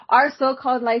our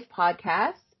So-Called Life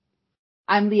podcast.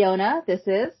 I'm Leona. This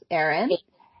is Erin.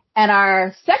 And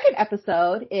our second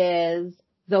episode is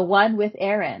the one with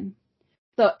Erin.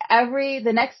 So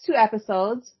the next 2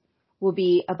 episodes will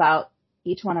be about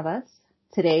each one of us.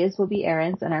 Today's will be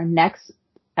Erin's, and our next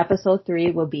episode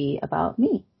 3 will be about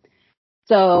me.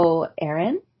 So,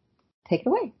 Erin, take it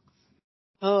away.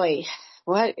 Boy,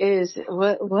 what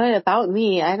about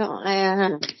me? I'm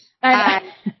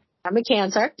a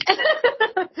Cancer.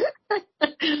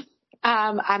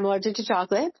 I'm allergic to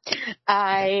chocolate.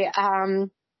 I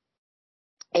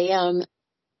am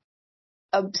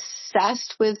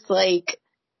obsessed with, like,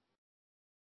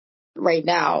 right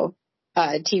now,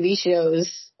 TV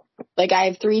shows. Like, I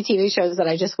have 3 TV shows that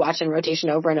I just watch in rotation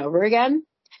over and over again,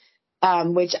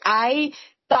 which I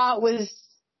thought was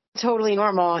totally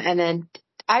normal. And then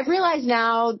I've realized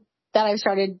now that I've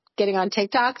started getting on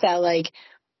TikTok that, like,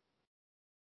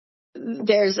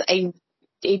 there's a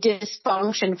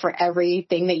dysfunction for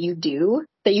everything that you do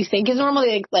that you think is normal.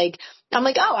 Like I'm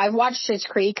like, oh, I've watched Schitt's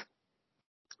Creek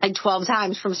like 12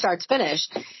 times from start to finish,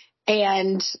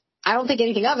 and I don't think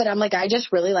anything of it. I'm like, I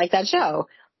just really like that show.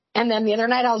 And then the other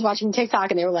night I was watching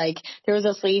TikTok, and they were like, there was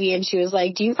this lady, and she was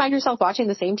like, do you find yourself watching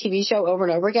the same TV show over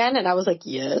and over again? And I was like,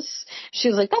 yes. She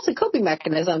was like, that's a coping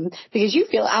mechanism because you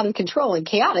feel out of control and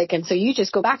chaotic, and so you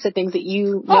just go back to things that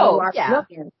you know are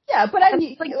familiar. Yeah, but I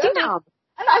mean, like, I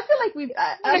feel like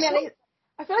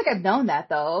I feel like I've known that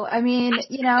though. I mean,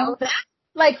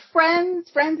 like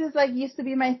Friends is like used to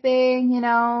be my thing,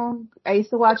 I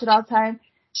used to watch it all the time.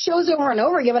 Shows over and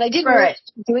over again, but I didn't realize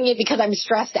doing it because I'm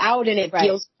stressed out and it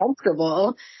feels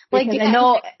comfortable. Like, because I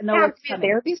know what's coming.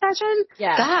 Therapy session?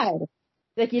 Yeah. God.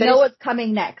 Like, you know what's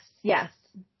coming next. Yes.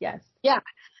 Yeah.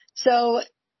 So,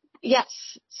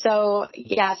 yes.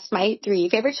 My 3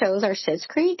 favorite shows are Schitt's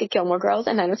Creek, Gilmore Girls,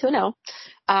 and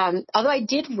 90210. Although I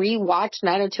did rewatch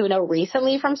 90210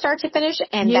 recently from start to finish,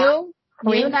 and new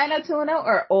 90210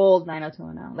 or old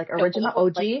 90210? Like original OG?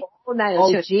 Old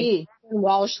 90210.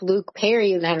 Walsh, Luke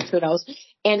Perry, 90210.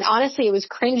 And honestly, it was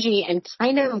cringy and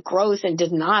kind of gross and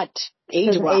did not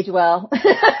age well.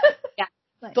 Yeah.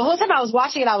 The whole time I was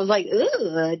watching it, I was like,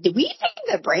 ugh, did we think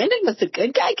that Brandon was the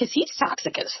good guy? Because he's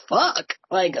toxic as fuck.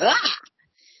 Like, ugh.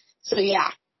 So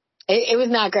yeah, it was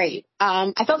not great.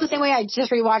 I felt the same way. I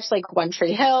just rewatched like One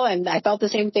Tree Hill, and I felt the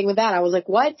same thing with that. I was like,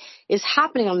 what is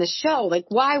happening on this show? Like,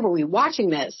 why were we watching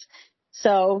this?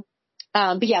 So,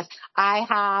 but yes,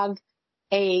 I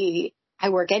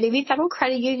work at Navy Federal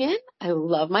Credit Union. I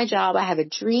love my job. I have a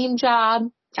dream job.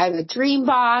 I have a dream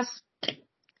boss.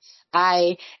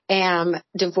 I am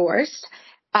divorced,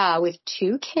 with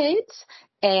 2 kids,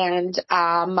 and,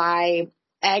 my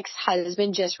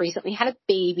ex-husband just recently had a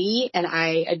baby, and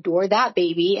I adore that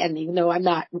baby. And even though I'm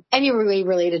not any way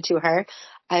related to her,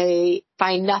 I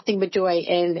find nothing but joy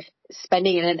in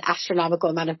spending an astronomical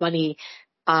amount of money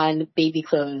on baby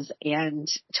clothes and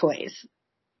toys.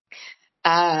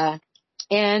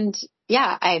 And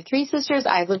yeah, I have 3 sisters.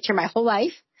 I've lived here my whole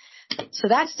life. So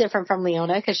that's different from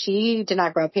Leona because she did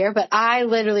not grow up here, but I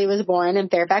literally was born in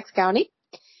Fairfax County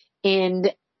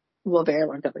very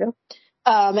long time ago.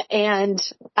 And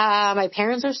my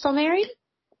parents are still married,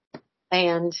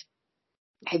 and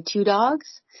I had 2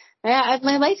 dogs. My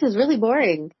life is really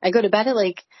boring. I go to bed at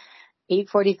like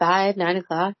 8:45, 9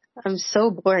 o'clock. I'm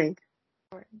so boring.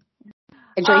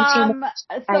 I drink too much.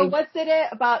 So what's it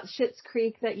about Schitt's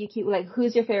Creek that you keep, like,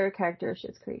 who's your favorite character of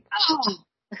Schitt's Creek? Oh,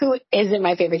 who isn't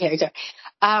my favorite character?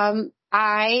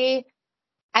 I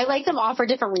like them all for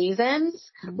different reasons.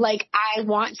 Mm-hmm. Like, I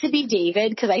want to be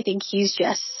David because I think he's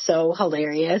just so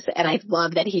hilarious, and I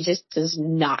love that he just does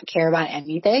not care about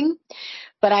anything.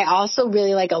 But I also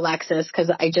really like Alexis because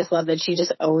I just love that she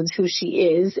just owns who she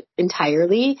is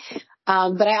entirely.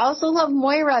 But I also love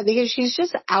Moira because she's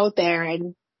just out there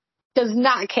and does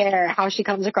not care how she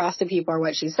comes across to people or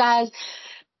what she says.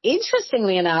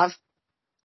 Interestingly enough,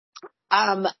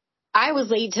 I was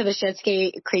late to the Schitt's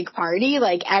Creek party.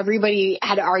 Like, everybody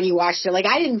had already watched it. Like,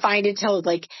 I didn't find it till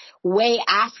like way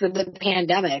after the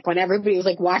pandemic, when everybody was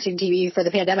like watching TV for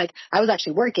the pandemic. I was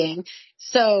actually working.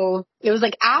 So it was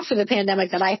like after the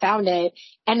pandemic that I found it.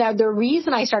 And the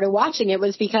reason I started watching it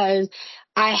was because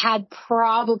I had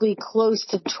probably close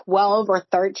to 12 or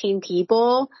 13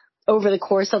 people over the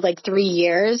course of like 3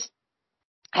 years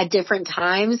at different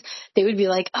times. They would be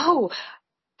like, oh,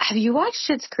 have you watched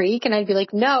Schitt's Creek? And I'd be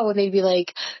like, no. And they'd be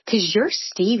like, cause you're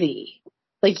Stevie.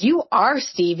 Like, you are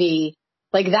Stevie.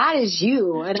 Like, that is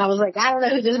you. And I was like, I don't know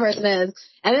who this person is.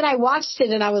 And then I watched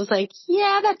it and I was like,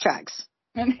 yeah, that tracks.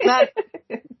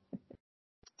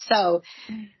 So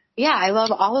Yeah, I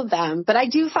love all of them. But I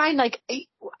do find, like,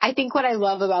 I think what I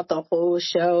love about the whole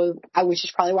show, which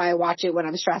is probably why I watch it when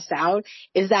I'm stressed out,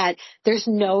 is that there's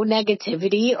no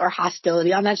negativity or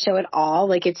hostility on that show at all.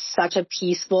 Like, it's such a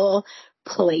peaceful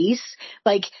place.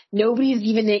 Like, nobody's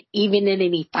even in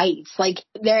any fights. Like,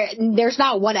 there's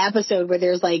not one episode where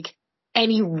there's, like,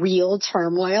 any real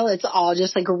turmoil. It's all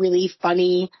just, like, really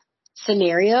funny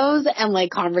scenarios and,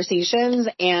 like, conversations.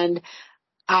 And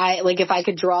if I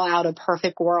could draw out a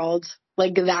perfect world,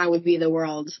 like, that would be the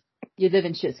world. You live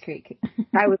in Schitt's Creek.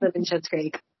 I would live in Schitt's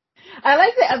Creek. I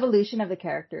like the evolution of the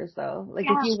characters, though. Like,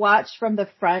 if you watch from the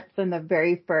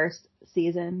very first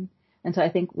season, and so I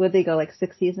think, would they go, like,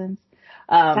 6 seasons?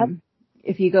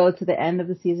 If you go to the end of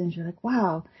the seasons, you're like,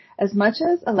 wow, as much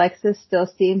as Alexis still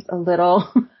seems a little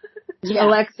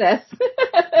Alexis,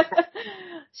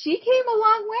 she came a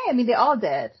long way. I mean, they all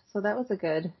did. So that was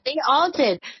They all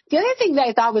did. The other thing that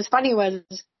I thought was funny was,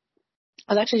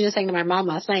 I was actually just saying to my mom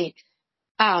last night,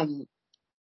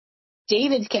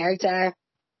 David's character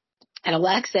and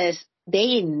Alexis,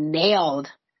 they nailed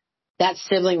that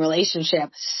sibling relationship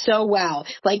so well.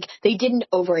 Like, they didn't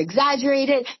over-exaggerate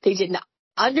it. They didn't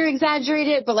under-exaggerate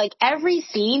it. But, like, every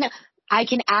scene, I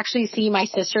can actually see my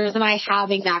sisters and I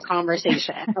having that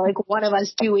conversation. Like, one of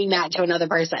us doing that to another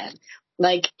person.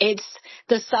 Like, it's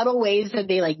the subtle ways that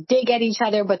they, like, dig at each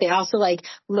other, but they also, like,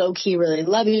 low-key really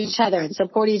love each other and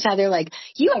support each other. Like,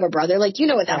 you have a brother. Like, you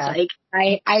know what that's like.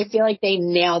 I feel like they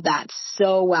nailed that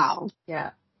so well.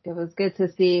 Yeah. It was good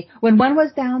to see. When one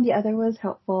was down, the other was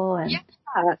helpful. And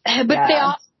but they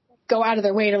also go out of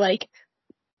their way to, like,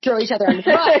 throw each other on the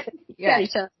butt.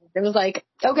 Each other. It was like,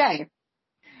 okay.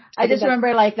 I just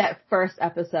remember, like, that first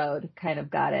episode kind of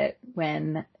got it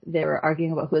when they were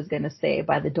arguing about who was going to stay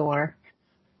by the door.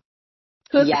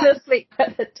 Who's going to sleep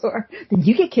by the door? Then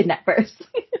you get kidnapped first.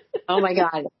 Oh my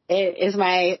God. It is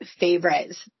my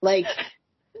favorite. Like,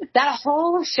 that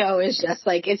whole show is just,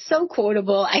 like, it's so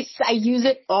quotable. I use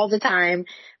it all the time.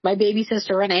 My baby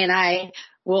sister Renee and I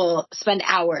will spend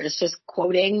hours just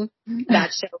quoting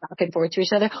that show back and forth to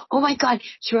each other. Oh my God. Do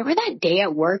you remember that day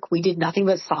at work we did nothing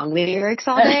but song lyrics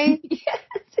all day? Yes,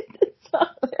 we did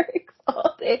song lyrics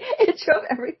all day. It drove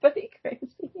everybody crazy.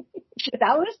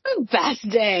 That was the best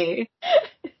day.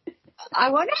 I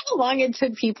wonder how long it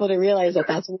took people to realize that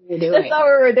that's what we were doing. That's not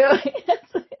what we were doing.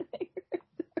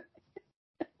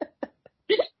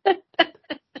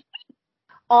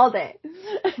 All day.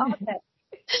 All day.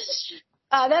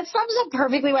 That sums up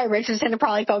perfectly why Richardson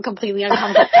probably felt completely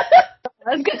uncomfortable.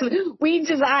 Because we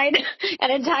designed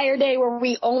an entire day where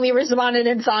we only responded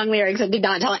in song lyrics and did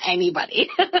not tell anybody.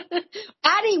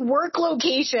 At a work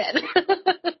location.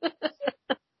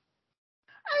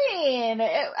 I mean,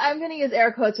 I'm going to use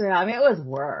air quotes around. I mean, it was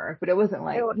work, but it wasn't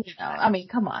like, I mean,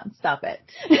 come on, stop it.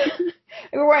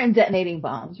 We weren't detonating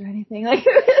bombs or anything. Like,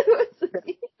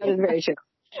 that is very true.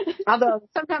 Although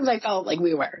sometimes I felt like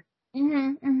we were.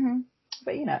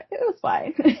 But, it was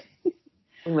fine.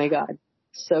 Oh my God.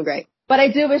 So great. But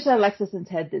I do wish that Alexis and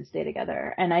Ted did stay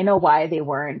together. And I know why they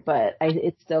weren't, but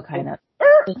it's still kind of.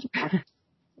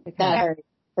 That hurt,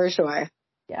 for sure.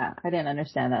 Yeah, I didn't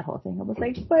understand that whole thing. I was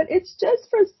like, but it's just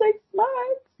for 6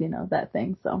 months. That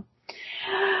thing. So,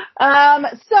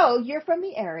 so you're from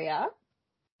the area.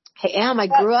 I am. I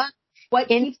grew up. What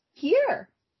keeps you here?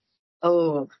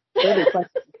 Oh, good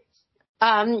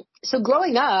question. So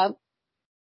growing up,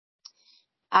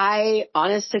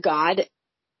 honest to God,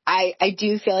 I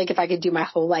do feel like if I could do my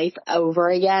whole life over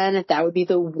again, that would be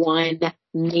the one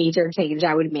major change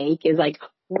I would make, is like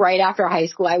right after high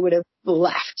school, I would have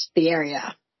left the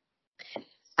area.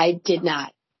 I did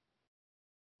not.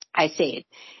 I stayed.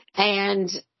 And,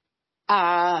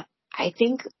 I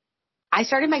think I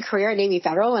started my career at Navy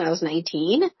Federal when I was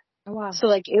 19. Oh, wow. So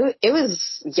like it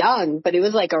was young, but it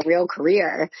was like a real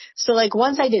career. So like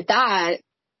once I did that,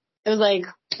 it was like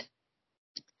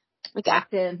how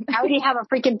would you have a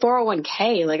freaking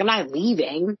 401k? Like, I'm not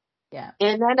leaving. Yeah.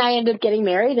 And then I ended up getting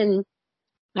married, and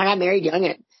I got married young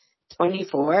at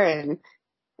 24, and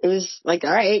it was like,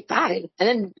 all right, fine. And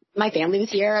then my family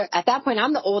was here. At that point,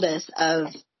 I'm the oldest of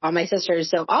all my sisters.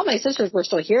 So all my sisters were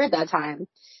still here at that time.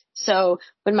 So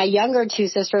when my younger 2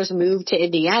 sisters moved to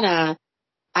Indiana,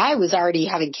 I was already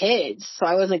having kids. So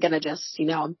I wasn't going to just,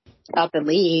 up and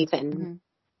leave. And,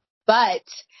 but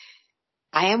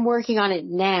I am working on it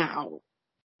now.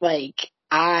 Like,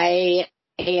 I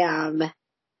am,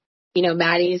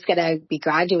 Maddie's going to be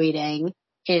graduating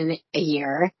in a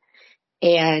year.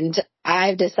 And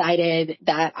I've decided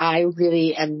that I'm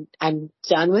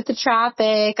done with the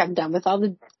traffic. I'm done with all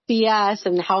the BS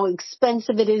and how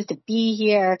expensive it is to be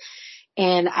here.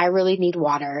 And I really need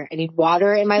water. I need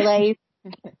water in my life.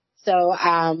 So,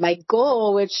 my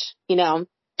goal, which, you know,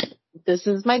 this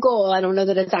is my goal. I don't know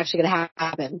that it's actually going to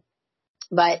happen,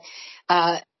 but,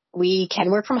 we can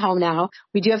work from home now.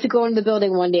 We do have to go into the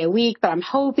building 1 day a week, but I'm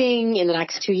hoping in the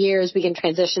next 2 years we can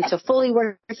transition to fully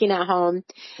working at home.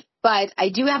 But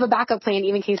I do have a backup plan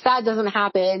even in case that doesn't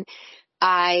happen.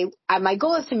 My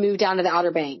goal is to move down to the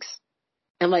Outer Banks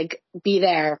and like be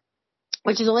there,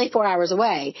 which is only 4 hours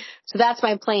away. So that's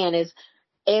my plan is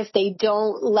if they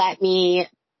don't let me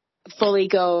fully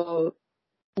go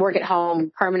work at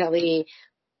home permanently,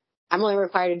 I'm only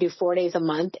required to do 4 days a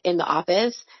month in the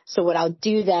office. So what I'll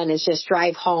do then is just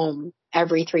drive home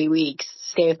every 3 weeks,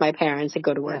 stay with my parents and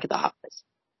go to work at the office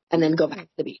and then go back to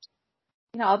the beach.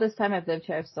 You know, all this time I've lived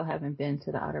here, I still haven't been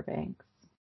to the Outer Banks.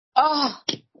 Oh,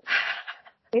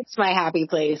 it's my happy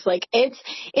place. Like it's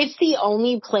the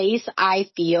only place I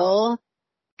feel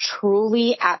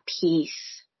truly at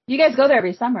peace. You guys go there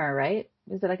every summer, right?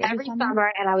 Is it like every summer?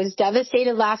 And I was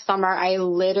devastated last summer. I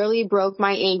literally broke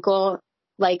my ankle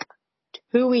like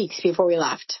 2 weeks before we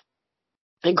left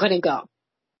and couldn't go.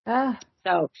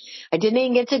 So I didn't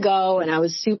even get to go and I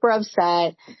was super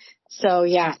upset. So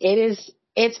yeah, it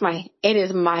is my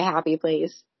happy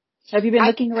place. Have you been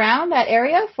looking around that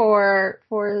area for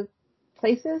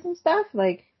places and stuff?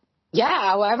 Like,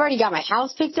 yeah, well, I've already got my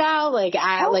house picked out.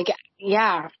 I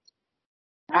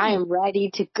am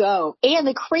ready to go. And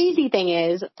the crazy thing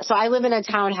is, so I live in a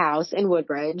townhouse in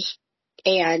Woodbridge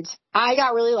and I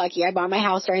got really lucky. I bought my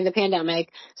house during the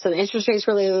pandemic. So the interest rates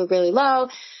were really, really low.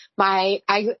 I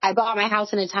bought my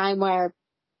house in a time where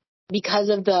because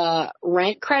of the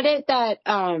rent credit that,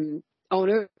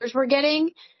 owners were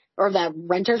getting or that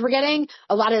renters were getting,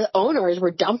 a lot of owners were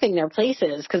dumping their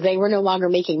places because they were no longer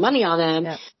making money on them.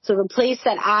 Yep. So the place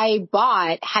that I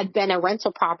bought had been a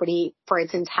rental property for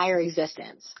its entire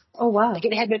existence. Oh, wow. Like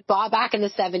it had been bought back in the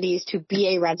 70s to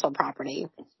be a rental property.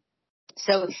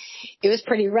 So it was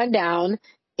pretty rundown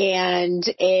and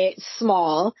it's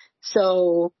small.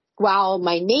 So while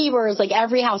my neighbors, like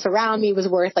every house around me was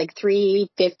worth like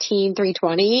 $315,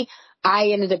 $320,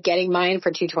 I ended up getting mine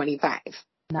for $225.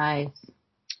 Nice.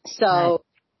 So, nice.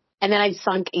 And then I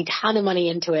sunk a ton of money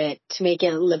into it to make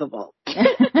it livable.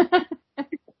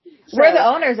 Where are the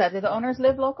owners at? Did the owners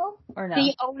live local or no?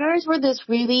 The owners were this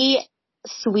really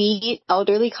sweet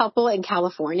elderly couple in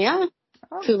California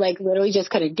who like literally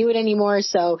just couldn't do it anymore.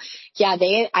 So yeah,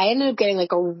 I ended up getting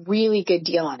like a really good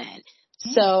deal on it.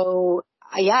 So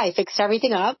yeah, I fixed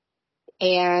everything up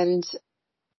and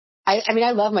I mean,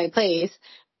 I love my place,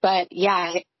 but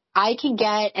yeah, I can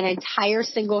get an entire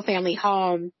single family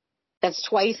home that's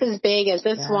twice as big as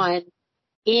this one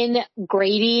in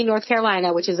Grady, North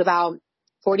Carolina, which is about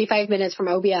 45 minutes from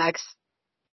OBX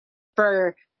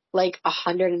for like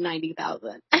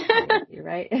 $190,000. You're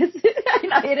right.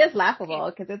 It is laughable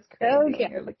because it's crazy when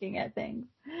you're looking at things.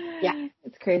 Yeah.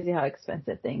 It's crazy how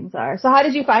expensive things are. So how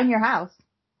did you find your house?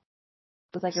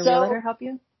 Was like a realtor help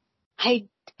you?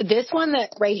 This one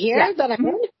that right here that I'm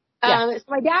in. So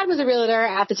my dad was a realtor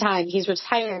at the time. He's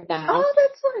retired now. Oh,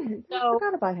 that's right. I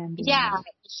forgot about him. Yeah.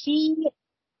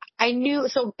 I knew.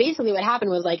 So basically what happened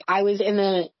was like, I was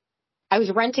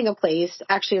renting a place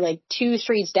actually like 2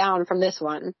 streets down from this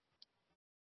one.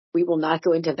 We will not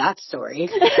go into that story.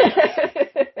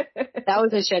 That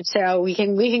was a shit show. We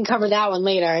can cover that one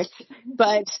later.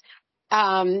 But,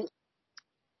 to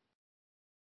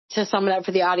sum it up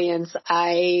for the audience,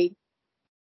 I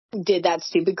did that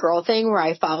stupid girl thing where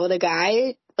I followed a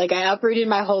guy. Like I uprooted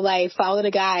my whole life, followed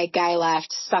a guy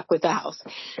left, stuck with the house.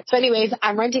 So anyways,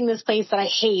 I'm renting this place that I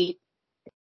hate.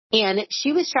 And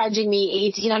she was charging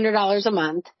me $1,800 a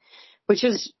month, which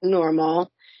was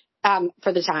normal,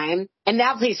 for the time. And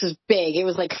that place was big. It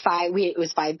was like 5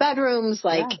 bedrooms,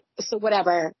 so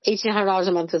whatever, $1,800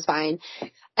 a month was fine.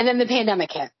 And then the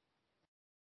pandemic hit.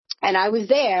 And I was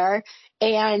there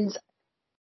and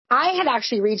I had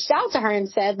actually reached out to her and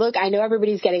said, look, I know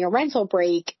everybody's getting a rental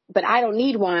break, but I don't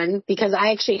need one because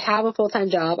I actually have a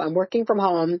full-time job. I'm working from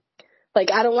home.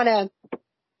 Like, I don't want to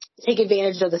take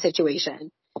advantage of the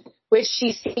situation, which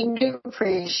she seemed to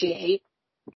appreciate.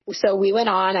 So we went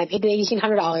on, I paid the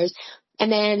 $1,800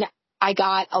 and then I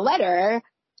got a letter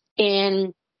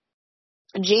in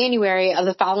January of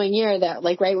the following year that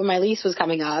like right when my lease was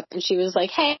coming up and she was like,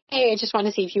 hey, I just want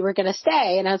to see if you were going to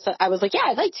stay. And I was like, yeah,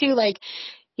 I'd like to, like,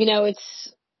 you know,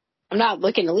 I'm not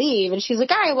looking to leave. And she's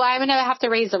like, all right, well, I'm going to have to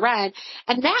raise the rent.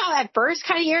 And that at first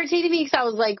kind of irritated me because I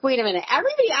was like, wait a minute,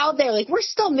 everybody out there, like we're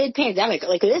still mid-pandemic.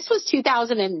 Like this was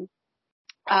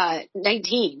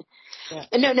 2019. Yeah.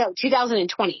 No,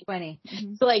 2020.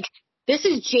 Mm-hmm. So like this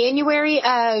is January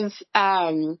of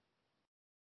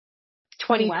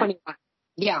 2021.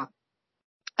 Yeah.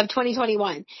 of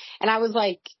 2021. And I was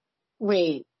like,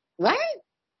 wait, what?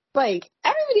 Like,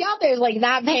 everybody out there is like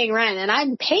not paying rent and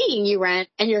I'm paying you rent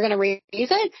and you're going to raise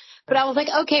it. But I was like,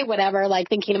 okay, whatever. Like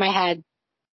thinking in my head,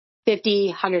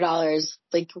 $50, $100,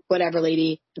 like whatever,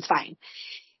 lady, it's fine.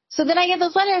 So then I get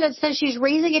this letter that says she's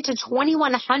raising it to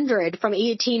 $2,100 from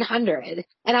 $1,800.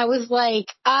 And I was like,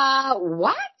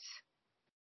 what?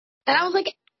 And I was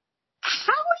like,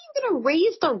 how are you going to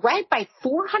raise the rent by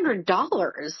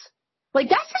 $400? Like,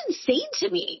 that's insane to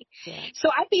me. Yeah. So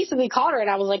I basically called her and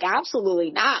I was like,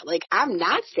 absolutely not. Like, I'm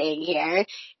not staying here.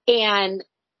 And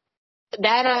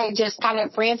then I just kind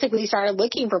of frantically started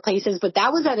looking for places. But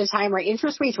that was at a time where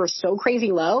interest rates were so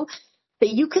crazy low that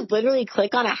you could literally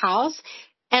click on a house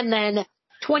and then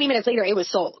 20 minutes later it was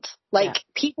sold. Like,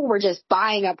 people were just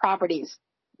buying up properties.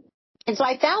 And so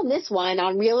I found this one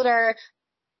on Realtor.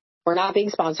 We're not being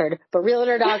sponsored, but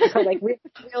Realtor.com, like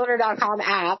Realtor.com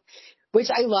app, which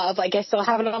I love. Like, I still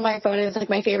have it on my phone, and it's like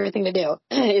my favorite thing to do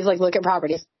is like look at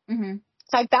properties. Mm-hmm.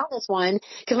 So I found this one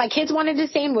because my kids wanted to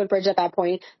stay in Woodbridge at that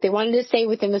point. They wanted to stay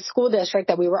within the school district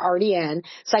that we were already in.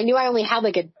 So I knew I only had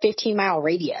like a 15-mile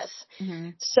radius. Mm-hmm.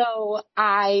 So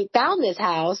I found this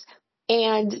house.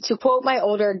 And to quote my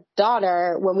older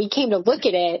daughter, when we came to look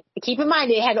at it, keep in mind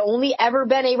it had only ever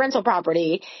been a rental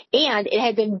property and it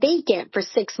had been vacant for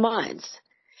 6 months.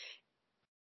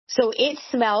 So it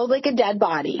smelled like a dead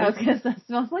body. Okay, that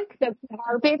smells like? The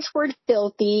carpets were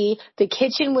filthy. The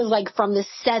kitchen was like from the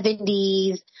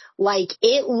 70s. Like,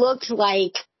 it looked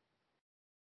like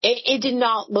it did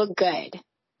not look good.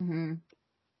 Mm-hmm.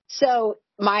 So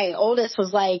my oldest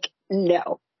was like,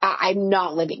 no, I'm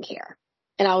not living here.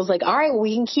 And I was like, all right, well,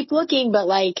 we can keep looking, but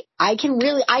like, I can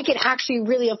actually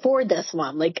really afford this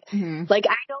one. Like, like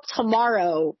I know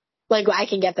tomorrow, like I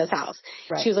can get this house.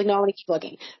 Right. She was like, no, I want to keep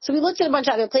looking. So we looked at a bunch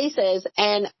of other places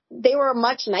and they were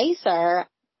much nicer,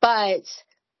 but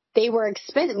they were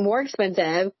more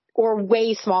expensive or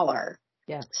way smaller.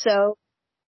 Yeah. So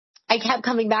I kept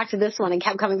coming back to this one and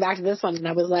kept coming back to this one. And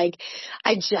I was like,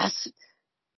 I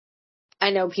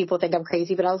know people think I'm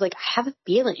crazy, but I was like, I have a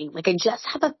feeling, like I just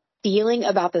have a feeling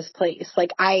about this place.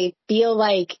 Like, I feel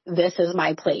like this is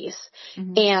my place.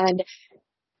 Mm-hmm. And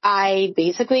I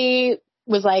basically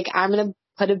was like, I'm going to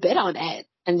put a bid on it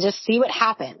and just see what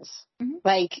happens. Mm-hmm.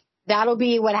 Like, that'll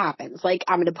be what happens. Like,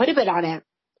 I'm going to put a bid on it.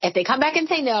 If they come back and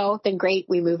say no, then great,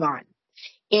 we move on.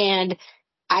 And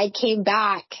they came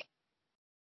back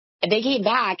and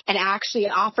actually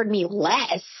offered me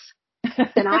less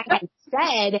than I had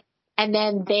said. And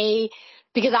then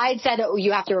because I had said, oh,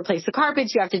 you have to replace the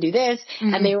carpets, you have to do this.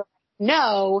 Mm-hmm. And they were like,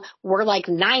 no, we're like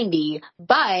 90,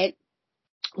 but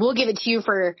we'll give it to you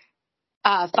for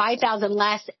 $5,000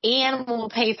 less and we'll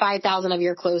pay $5,000 of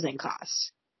your closing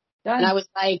costs. Done. And I was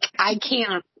like, I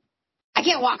can't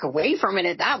walk away from it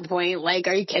at that point. Like,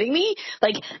 are you kidding me?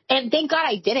 Like, and thank God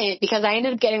I didn't, because I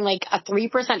ended up getting like a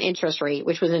 3% interest rate,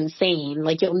 which was insane.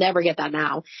 Like, you'll never get that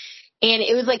now. And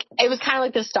it was kind of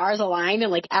like the stars aligned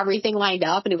and like everything lined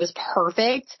up and it was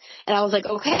perfect. And I was like,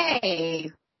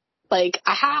 okay, like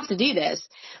I have to do this.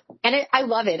 And I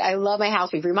love it. I love my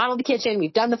house. We've remodeled the kitchen.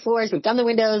 We've done the floors. We've done the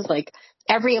windows. Like,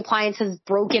 every appliance is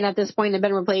broken at this point and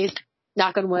been replaced.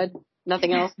 Knock on wood,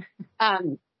 nothing else.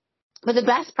 But the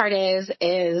best part is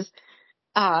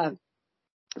the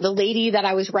lady that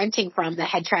I was renting from that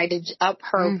had tried to up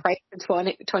her price to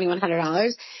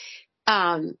 $2,100,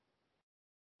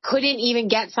 couldn't even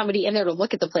get somebody in there to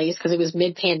look at the place because it was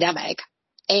mid-pandemic.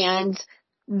 And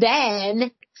then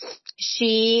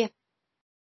she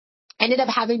ended up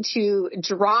having to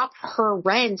drop her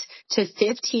rent to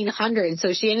 $1,500.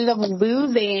 So she ended up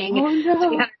losing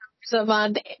 $300 a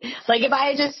month. Like, if I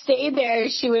had just stayed there,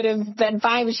 she would have been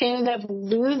fine, but she ended up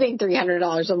losing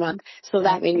 $300 a month. So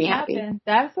that made me happy.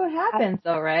 That's what happens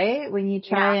though, right? When you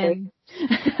try and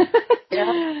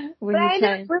yeah. But I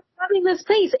ended up loving this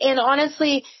place. And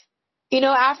honestly,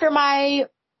 after my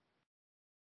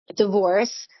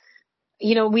divorce,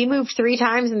 we moved 3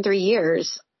 times in 3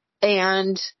 years.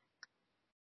 And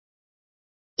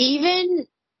even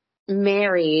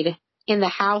married in the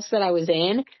house that I was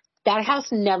in, that house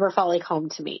never felt like home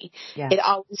to me. Yeah. It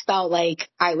always felt like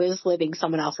I was living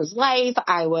someone else's life.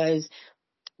 I was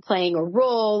playing a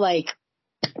role,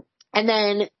 and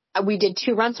then we did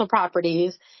 2 rental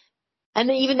properties. And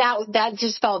then even that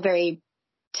just felt very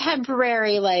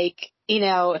temporary,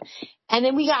 and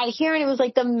then we got here and it was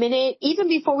like the minute, even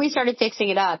before we started fixing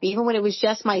it up, even when it was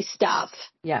just my stuff.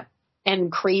 Yeah.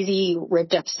 And crazy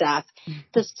ripped up stuff.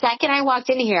 The second I walked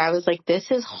in here, I was like,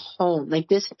 this is home. Like,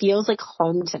 this feels like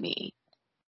home to me.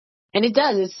 And it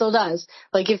does. It still does.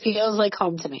 Like, it feels like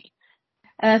home to me.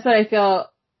 And that's what I feel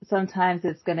sometimes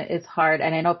it's hard.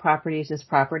 And I know property is just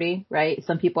property, right?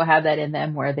 Some people have that in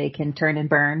them where they can turn and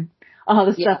burn all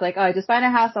the stuff like, oh, I just find a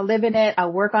house, I'll live in it,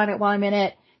 I'll work on it while I'm in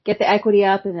it, get the equity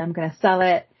up, and then I'm going to sell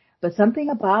it. But something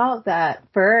about that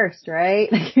first, right?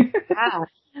 Yeah.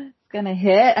 It's going to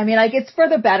hit. I mean, like, it's for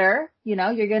the better, you know,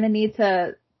 you're going to need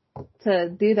to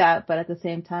do that. But at the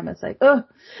same time, it's like, oh,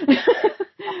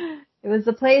 it was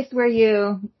the place where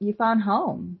you found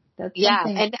home. That's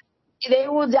something. And they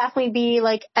will definitely be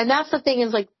like, and that's the thing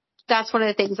is like, that's one of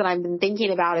the things that I've been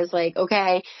thinking about is like,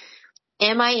 okay,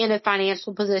 am I in a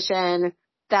financial position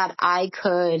that I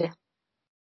could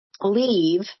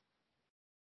leave,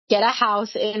 get a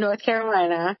house in North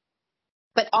Carolina,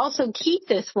 but also keep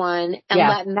this one and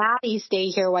let Maddie stay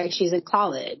here while she's in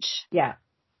college? Yeah.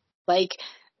 Like,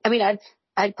 I mean,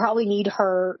 I'd probably need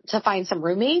her to find some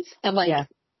roommates and like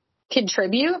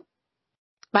contribute.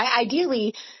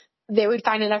 Ideally, they would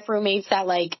find enough roommates that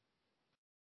like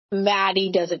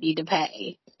Maddie doesn't need to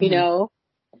pay, you know,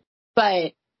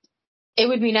 but it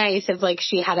would be nice if like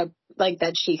she had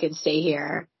that she could stay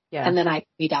here and then I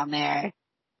could be down there.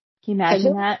 Can you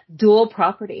imagine that? Dual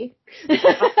property.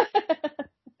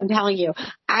 I'm telling you.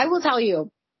 I will tell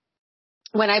you,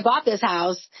 when I bought this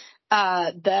house,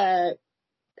 I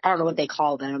don't know what they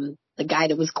call them, the guy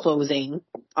that was closing,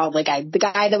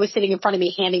 the guy that was sitting in front of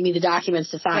me handing me the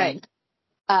documents to sign.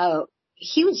 Right.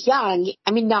 He was young.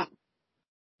 I mean, not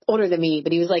older than me,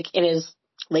 but he was like in his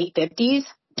late 50s,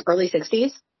 early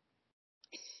 60s.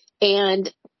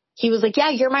 And he was like,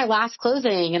 yeah, you're my last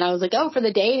closing. And I was like, oh, for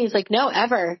the day? And he's like, no,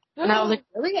 ever. And I was like,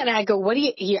 really? And I go,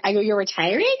 you're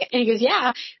retiring? And he goes,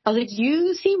 yeah. I was like,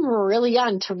 you seem really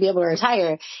young to be able to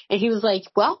retire. And he was like,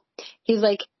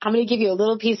 I'm going to give you a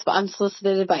little piece of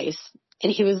unsolicited advice.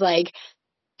 And he was like,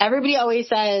 everybody always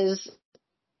says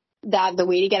that the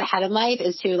way to get ahead in life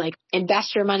is to like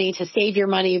invest your money, to save your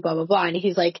money, blah, blah, blah. And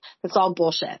he's like, that's all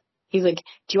bullshit. He's like,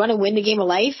 do you want to win the game of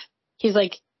life? He's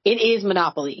like, it is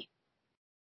Monopoly.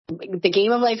 The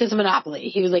game of life is a monopoly.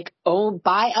 He was like,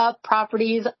 buy up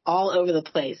properties all over the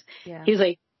place. Yeah. He's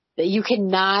like, you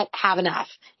cannot have enough.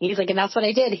 He's like, and that's what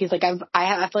I did. He's like, I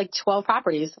have like 12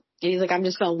 properties. And he's like, I'm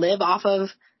just going to live off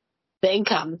of the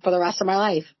income for the rest of my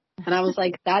life. And I was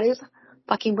like, that is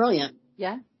fucking brilliant.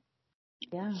 Yeah.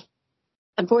 Yeah.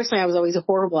 Unfortunately, I was always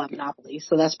horrible at Monopoly.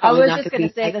 So that's probably I was just going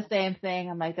to say the same thing.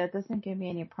 I'm like, that doesn't give me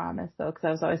any promise though. Cause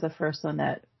I was always the first one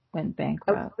that went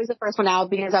bankrupt. I was always the first one out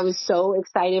because I was so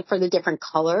excited for the different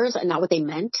colors and not what they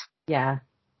meant. Yeah.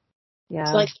 Yeah.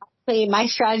 So like my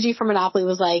strategy for Monopoly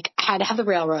was like, I had to have the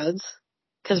railroads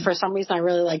because for some reason I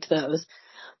really liked those.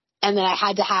 And then I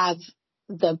had to have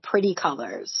the pretty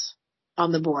colors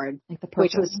on the board, like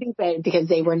which was stupid because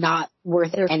they were not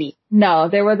worth any. No,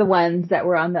 they were the ones that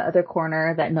were on the other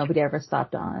corner that nobody ever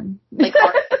stopped on. Like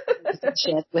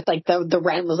shit with like the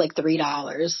rent was like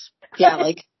 $3. Yeah,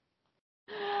 like.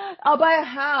 I'll buy a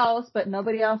house, but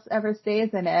nobody else ever stays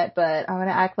in it. But I want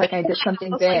to act like I did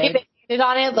something big.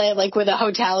 On it, like with a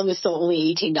hotel, it was still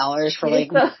only $18 for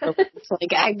like. So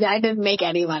like I didn't make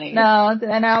any money. No,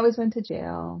 and I always went to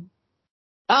jail.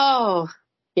 Oh,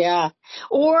 yeah.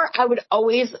 Or I would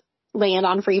always land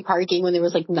on free parking when there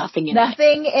was like nothing in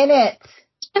it.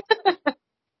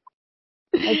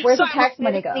 Like where's the tax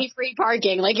money go? Free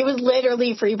parking, like it was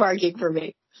literally free parking for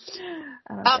me.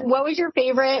 What was your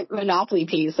favorite Monopoly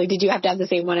piece? Like, did you have to have the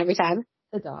same one every time?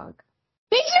 The dog.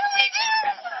 Me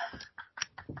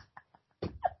too.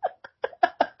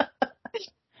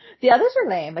 The others are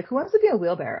lame. Like, who wants to be a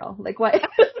wheelbarrow? Like, what?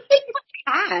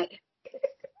 Cat.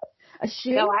 A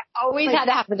shoe? No, I always had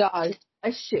to have the dog.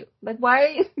 A shoe. Like,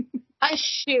 why? A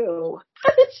shoe.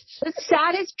 The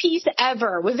saddest piece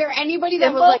ever. Was there anybody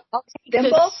that was like, I'll take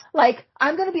thimble? Like,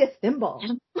 I'm going to be a thimble.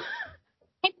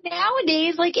 And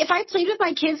nowadays, like, if I played with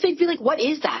my kids, they'd be like, what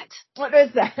is that? What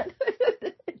is that?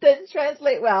 It doesn't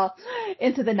translate well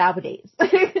into the nowadays.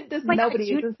 Nobody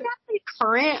uses it. The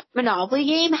current Monopoly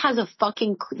game has a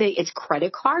it's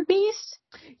credit card based.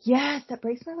 Yes, that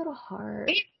breaks my little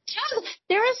heart. It does.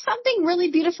 There is something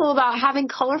really beautiful about having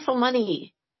colorful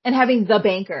money. And having the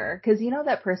banker, because you know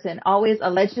that person always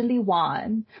allegedly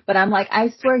won, but I'm like, I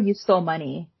swear you stole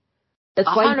money. That's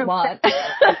why you won.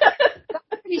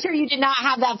 Pretty sure you did not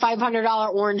have that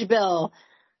 $500 orange bill,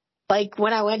 like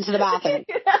when I went to the bathroom.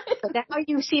 But now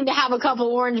you seem to have a couple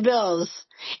orange bills.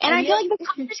 And I feel like the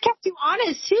colors kept you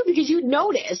honest too, because you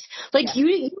noticed, like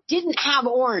you didn't have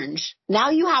orange.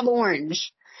 Now you have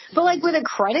orange. But like with a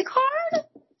credit card,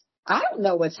 I don't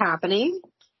know what's happening.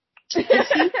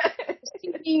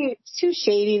 It's too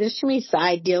shady. There's too many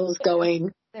side deals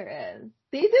going. There is.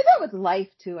 They do that with life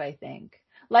too, I think.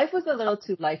 Life was a little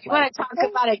too lifelike. You want to talk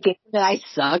about a game that I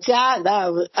sucked at?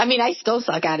 I still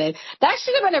suck at it. That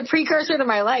should have been a precursor to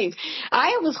my life.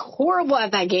 I was horrible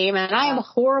at that game, and I am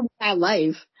horrible at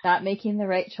life. Not making the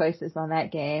right choices on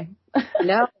that game.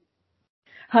 No.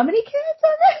 How many kids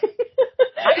are there?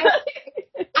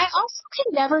 I also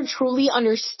could never truly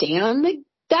understand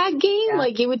that game. Yeah.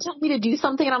 Like, it would tell me to do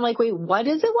something, and I'm like, wait, what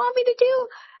does it want me to do?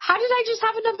 How did I just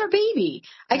have another baby?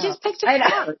 I just picked a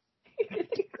card.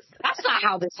 That's not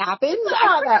how this happens. That's not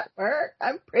how that works.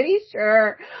 I'm pretty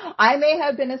sure I may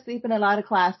have been asleep in a lot of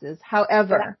classes.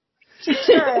 However,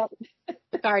 sure.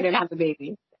 Sorry, I didn't have a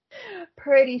baby.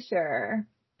 Pretty sure.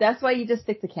 That's why you just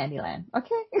stick to Candyland.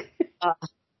 Okay.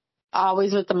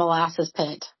 Always with the molasses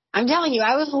pit. I'm telling you,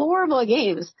 I was horrible at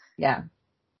games. Yeah.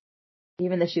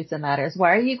 Even the chutes and ladders.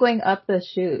 Why are you going up the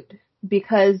chute?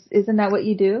 Because isn't that what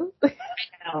you do? I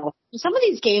know. Some of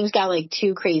these games got like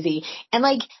too crazy. And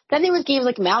like, then there was games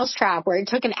like Mousetrap where it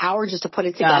took an hour just to put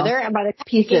it together. And by the time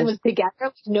the game was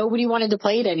together, nobody wanted to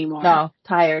play it anymore. No,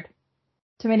 tired.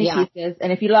 Too many pieces.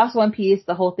 And if you lost one piece,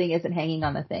 the whole thing isn't hanging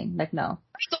on the thing. Like, no.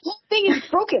 The whole thing is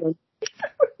broken.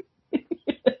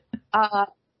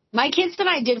 My kids and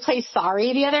I did play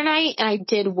Sorry the other night, and I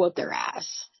did whoop their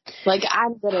ass. Like,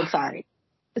 I'm good at Sorry.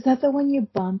 Is that the one you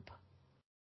bump?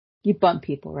 You bump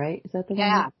people, right? Is that the one?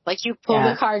 Yeah. Like, you pull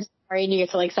the cards, Sorry, and you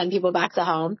get to, like, send people back to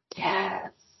home.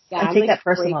 Yes. Yeah, I take that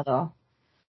personal, though.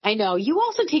 I know. You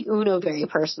also take Uno very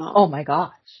personal. Oh, my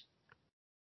gosh.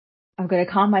 I'm going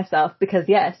to calm myself because,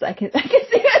 yes, I can see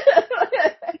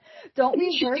it. Don't be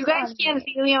You guys can't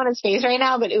see Leona's face right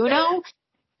now, but Uno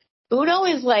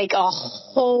is like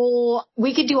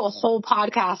we could do a whole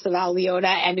podcast about Leona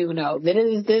and Uno.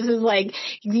 This is like,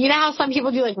 you know how some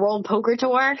people do like World Poker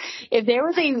Tour? If there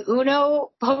was a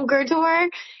Uno Poker Tour,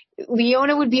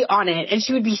 Leona would be on it, and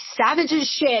she would be savage as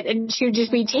shit, and she would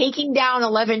just be taking down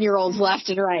 11-year-olds left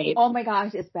and right. Oh my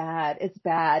gosh, it's bad. It's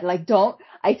bad. Like,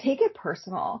 I take it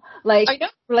personal. Like,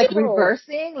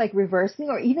 reversing,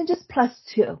 or even just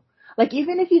 +2. Like,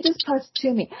 even if you just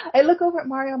 +2 me. I look over at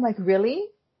Mario, I'm like, really?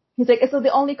 He's like, it's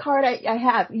the only card I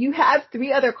have. You have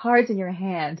 3 other cards in your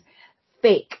hand.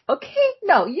 Fake. Okay,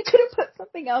 no, you could have put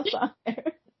something else on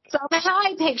there. Somehow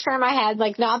I picture in my head,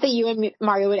 like, not that you and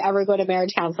Mario would ever go to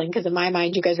marriage counseling, because in my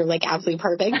mind you guys are like absolutely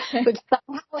perfect, but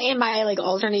somehow in my like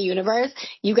alternate universe,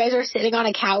 you guys are sitting on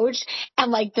a couch and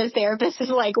like the therapist is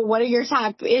like, what are your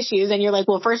top issues? And you're like,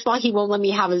 well, first of all, he won't let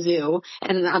me have a zoo,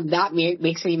 and that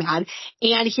makes me mad,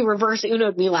 and he reverse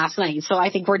Uno'd me last night, so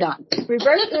I think we're done.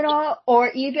 Reverse Uno, or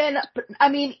even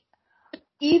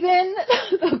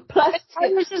the plus. I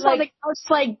was just like, on the couch,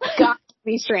 like, God.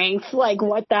 Me strength. Like,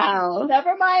 what the hell?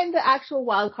 Never mind the actual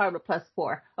wild card with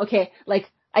 +4. Okay, like,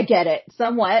 I get it.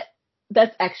 Somewhat.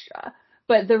 That's extra.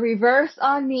 But the reverse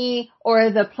on me or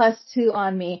the +2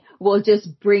 on me will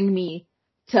just bring me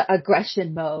to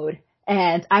aggression mode.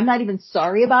 And I'm not even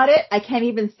sorry about it. I can't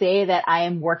even say that I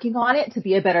am working on it to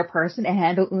be a better person and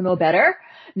handle Uno better.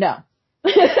 No.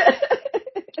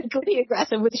 Go be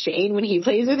aggressive with Shane when he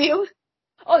plays with you?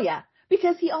 Oh, yeah.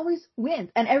 Because he always wins.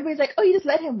 And everybody's like, oh, you just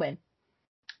let him win.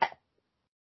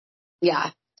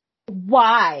 Yeah.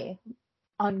 Why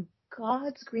on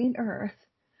God's green earth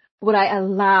would I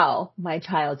allow my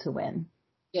child to win?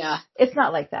 Yeah. It's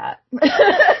not like that.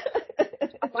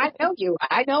 I know you.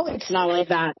 I know it's not like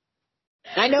that.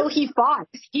 I know he fought.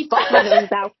 He fought with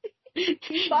those out.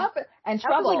 He fought and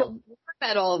Trouble. That was like a war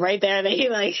medal right there that he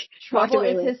like Trouble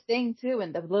is his thing too,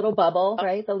 and the little bubble,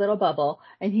 right? The little bubble.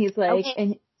 And he's like, okay.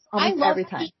 And almost every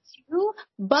time. Too,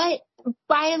 but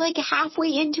by like halfway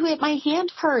into it, my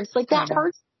hand hurts. Like that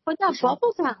hurts. Put that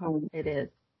bubble down. It is.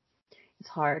 It's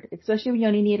hard, especially when you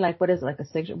only need like, what is it, like a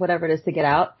 6, whatever it is to get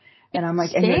out. And I'm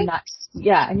like, and you're not,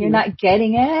 and you're not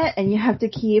getting it, and you have to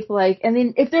keep like, and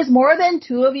then if there's more than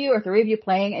 2 of you or 3 of you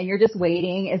playing, and you're just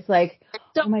waiting, it's like,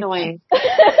 so annoying.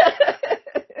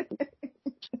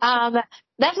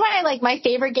 That's why I like my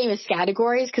favorite game is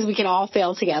categories because we can all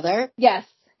fail together. Yes.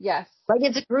 Yes. Like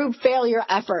it's a group failure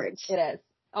efforts. It is.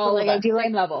 Oh, like I do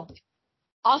same level.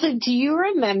 Also, do you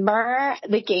remember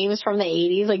the games from the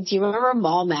 80s? Like, do you remember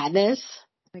Mall Madness?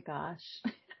 Oh my gosh.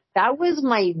 That was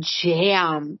my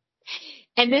jam.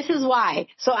 And this is why.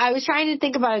 So I was trying to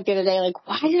think about it the other day, like,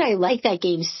 why did I like that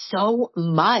game so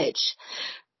much?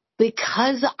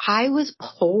 Because I was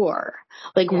poor.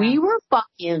 Like, we were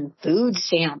fucking food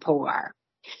stamp poor.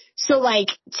 So, like,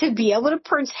 to be able to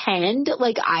pretend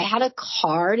like I had a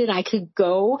card and I could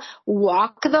go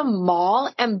walk the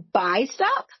mall and buy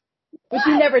stuff. Which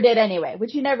you never did anyway.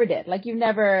 Which you never did. Like, you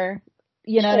never,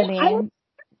 you know what I mean?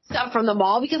 I stuff from the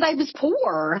mall because I was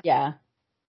poor. Yeah.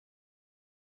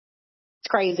 It's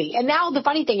crazy. And now the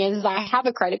funny thing is I have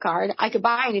a credit card. I could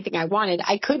buy anything I wanted.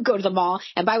 I could go to the mall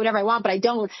and buy whatever I want, but I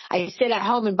don't. I sit at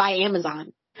home and buy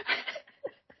Amazon.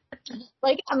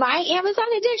 Like, my Amazon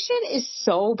addiction is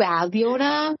so bad,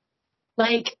 Leona.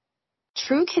 Like,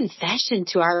 true confession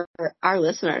to our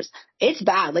listeners. It's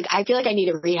bad. Like, I feel like I need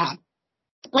a rehab.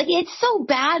 Like, it's so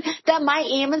bad that my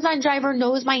Amazon driver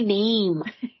knows my name.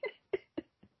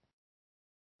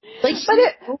 Like,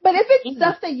 but if it's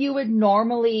stuff that you would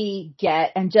normally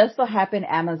get and just so happen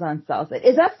Amazon sells it,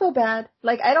 is that so bad?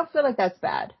 Like, I don't feel like that's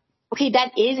bad. Okay,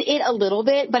 that is it a little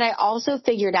bit, but I also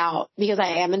figured out, because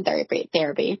I am in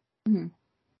therapy. Mm-hmm.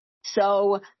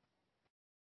 So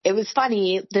it was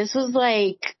funny. This was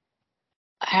like,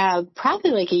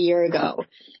 probably like a year ago.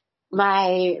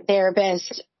 My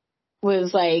therapist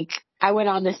was like, I went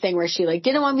on this thing where she like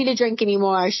didn't want me to drink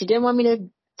anymore. She didn't want me to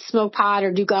smoke pot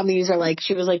or do gummies, or like,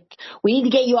 she was like, we need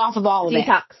to get you off of all of it.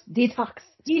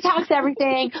 Detox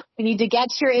everything. We need to get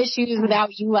to your issues without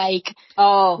you like,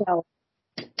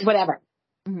 whatever.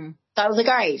 Mm-hmm. So I was like,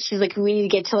 all right. She's like, we need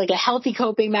to get to like a healthy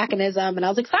coping mechanism. And I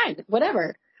was like, fine,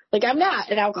 whatever. Like, I'm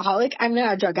not an alcoholic. I'm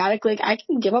not a drug addict. Like, I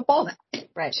can give up all that.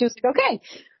 Right. She was like, okay.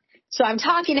 So I'm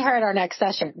talking to her at our next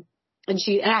session, and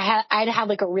I'd had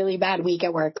like a really bad week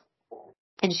at work.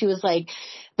 And she was like,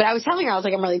 but I was telling her, I was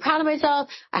like, I'm really proud of myself.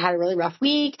 I had a really rough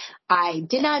week. I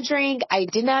did not drink. I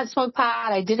did not smoke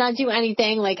pot. I did not do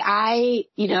anything. Like, I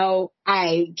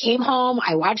came home.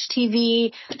 I watched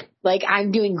TV. Like,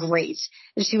 I'm doing great.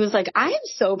 And she was like, I am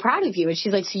so proud of you. And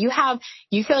she's like, so you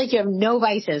feel like you have no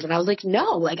vices? And I was like,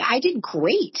 no, like, I did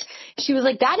great. She was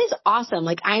like, that is awesome.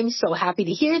 Like, I'm so happy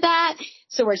to hear that.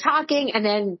 So we're talking, and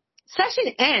then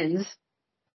session ends.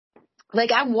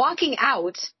 Like, I'm walking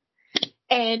out.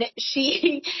 And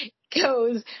she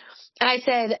goes, and I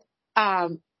said, I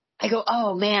go,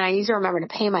 oh man, I need to remember to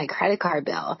pay my credit card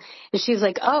bill. And she's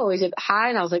like, oh, is it high?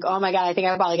 And I was like, oh my God, I think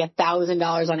I bought like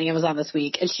 $1,000 on Amazon this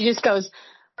week. And she just goes,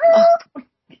 oh.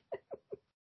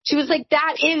 She was like,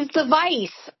 that is the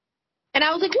vice. And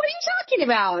I was like, what are you talking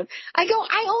about? I go,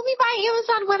 I only buy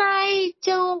Amazon when I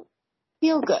don't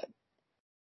feel good.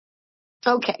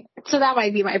 Okay, so that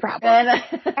might be my problem.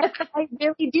 I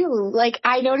really do. Like,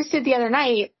 I noticed it the other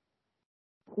night.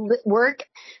 Work,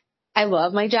 I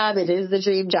love my job. It is the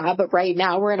dream job. But right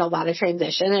now we're in a lot of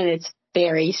transition, and it's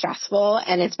very stressful,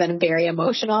 and it's been very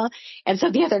emotional. And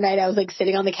so the other night I was like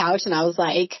sitting on the couch, and I was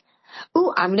like,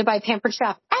 ooh, I'm going to buy Pampered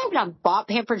Chef. I have not bought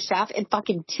Pampered Chef in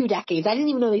fucking 2 decades. I didn't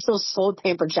even know they still sold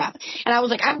Pampered Chef. And I was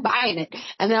like, I'm buying it.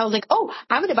 And then I was like, oh,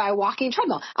 I'm going to buy a walking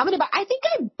treadmill. I think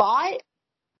I bought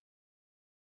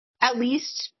at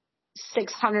least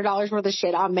 $600 worth of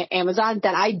shit on Amazon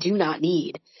that I do not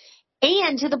need.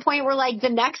 And to the point where, like, the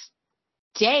next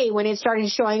day when it started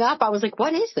showing up, I was like,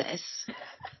 what is this?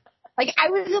 Like,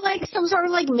 I was in, like, some sort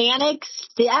of, like, manic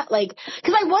state, like,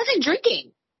 because I wasn't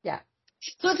drinking. Yeah.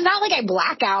 So it's not like I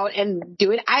black out and do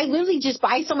it. I literally just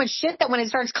buy so much shit that when it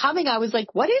starts coming, I was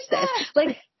like, what is this?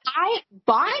 Like, I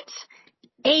bought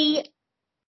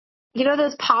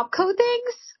those pop coat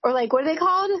things? Or, like, what are they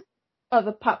called? Oh,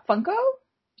 the Pop Funko?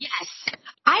 Yes.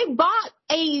 I bought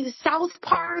a South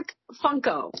Park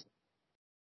Funko.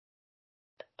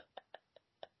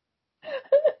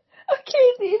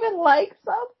 Casey even like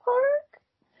South Park?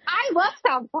 I love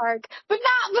South Park, but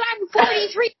I'm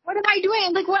 43. What am I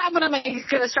doing? Like, what am I going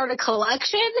to start a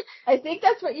collection? I think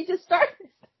that's what you just started.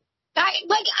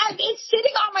 It's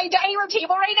sitting on my dining room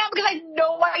table right now because I have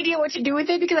no idea what to do with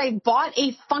it because I bought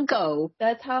a Funko.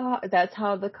 That's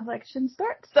how the collection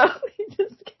starts. So you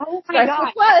just oh my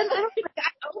God. I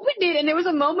opened it and there was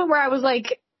a moment where I was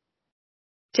like,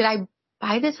 did I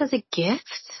buy this as a gift?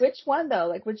 Which one though?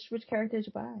 Like which character did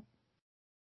you buy?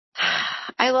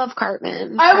 I love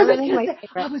Cartman. I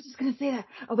was just gonna say that.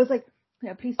 I was like,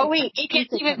 yeah, please. Oh wait, it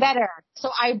gets even better. So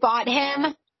I bought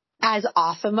him as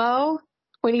Osimo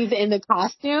when he's in the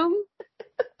costume.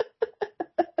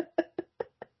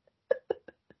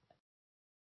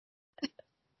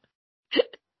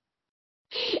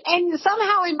 And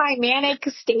somehow in my manic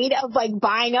state of like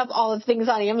buying up all the things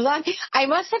on Amazon, I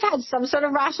must have had some sort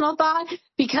of rational thought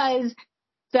because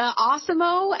the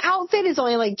Osimo outfit is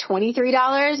only like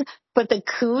 $23, but the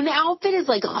Coon outfit is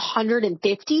like $150.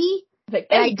 Like,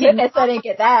 thank goodness I didn't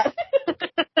get that.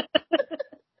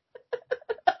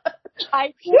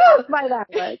 I can't buy that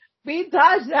one. We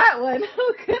dodged that one.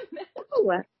 Oh goodness.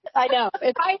 I know.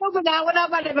 If I opened that one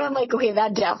up, I'd have been like, okay,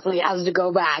 that definitely has to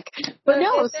go back. But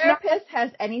no, if the therapist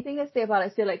has anything to say about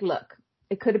it, say like, look,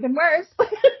 it could have been worse.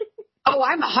 Oh,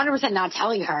 I'm 100% not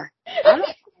telling her. I'm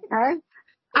not telling her.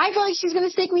 I feel like she's going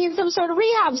to stick me in some sort of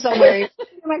rehab somewhere.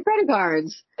 My credit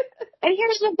cards. And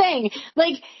here's the thing.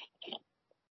 Like,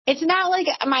 it's not like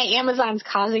my Amazon's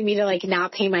causing me to like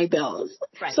not pay my bills.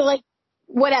 Right. So like,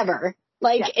 whatever.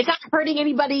 Like, it's not hurting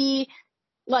anybody.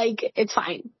 Like, it's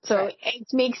fine. So it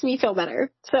makes me feel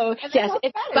better. So yes,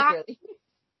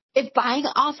 if buying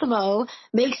Osmo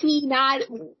makes me not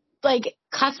like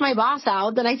cuss my boss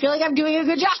out, then I feel like I'm doing a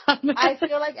good job. I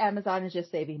feel like Amazon is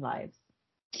just saving lives.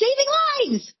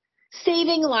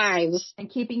 Saving lives. And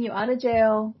keeping you out of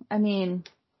jail. I mean,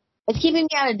 it's keeping me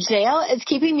out of jail. It's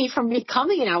keeping me from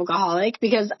becoming an alcoholic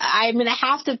because I'm going to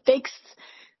have to fix,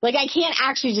 like, I can't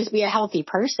actually just be a healthy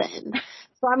person.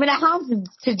 So I'm going to have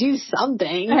to do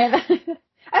something. I think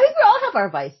we all have our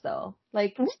vice, though.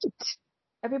 Like,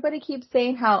 everybody keeps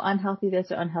saying how unhealthy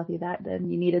this or unhealthy that, then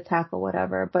you need to tackle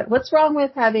whatever. But what's wrong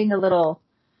with having a little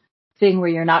thing where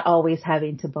you're not always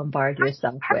having to bombard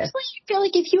yourself with? Personally, I feel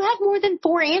like if you have more than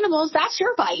 4 animals, that's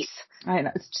your vice. I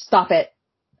know. Stop it.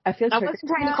 I feel triggered. I wasn't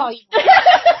trying to call you.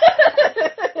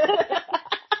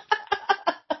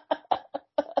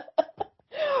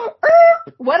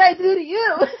 What'd I do to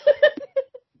you?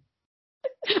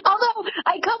 Although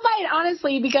I come by it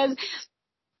honestly because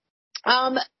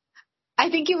I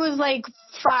think it was like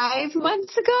 5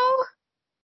 months ago.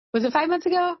 Was it 5 months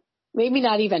ago? Maybe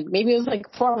not even. Maybe it was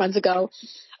like 4 months ago.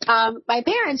 My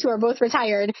parents, who are both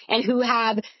retired and who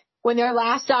have, when their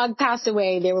last dog passed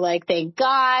away, they were like, thank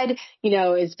God, you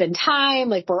know, it's been time.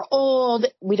 Like, we're old.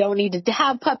 We don't need to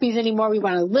have puppies anymore. We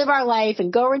want to live our life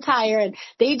and go retire. And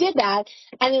they did that.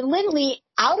 And then literally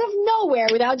out of nowhere,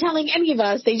 without telling any of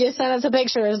us, they just sent us the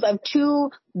pictures of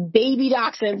 2 baby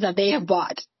dachshunds that they have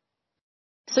bought.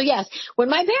 So yes, when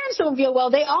my parents don't feel well,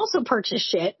 they also purchase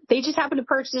shit. They just happen to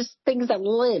purchase things that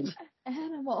live.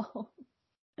 Animal.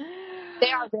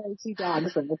 They are very cute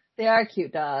dogs. They are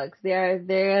cute dogs. They're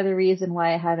the reason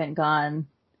why I haven't gone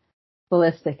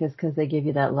ballistic is because they give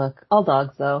you that look. All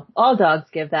dogs, though. All dogs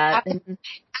give that.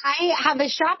 I have a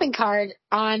shopping cart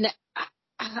on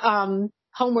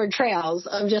Homeward Trails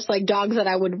of just like dogs that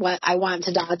I want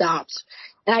to adopt,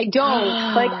 and I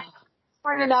don't like.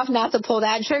 Smart enough not to pull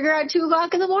that trigger at 2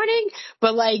 o'clock in the morning,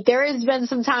 but like there has been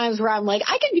some times where I'm like,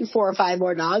 I can do 4 or 5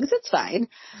 more dogs. It's fine.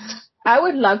 I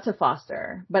would love to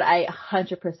foster, but I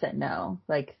 100% know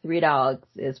like 3 dogs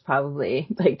is probably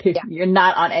like you're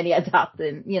not on any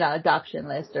adoption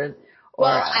list or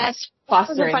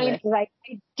fostering funny list. I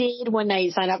did one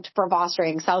night sign up for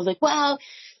fostering, so I was like, well,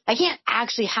 I can't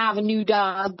actually have a new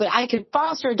dog, but I could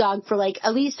foster a dog for like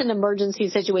at least an emergency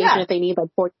situation if they need like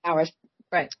 40 hours.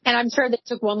 Right. And I'm sure they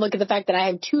took one look at the fact that I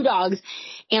have 2 dogs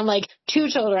and like 2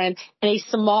 children and a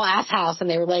small ass house, and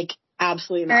they were like,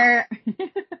 absolutely not.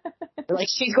 Like,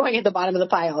 she's going at the bottom of the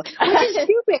pile, which is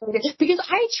stupid because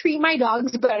I treat my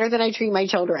dogs better than I treat my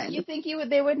children. You think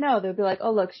they would know? They'd be like,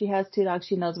 oh look, she has 2 dogs.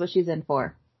 She knows what she's in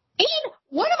for. And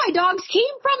one of my dogs came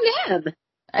from them.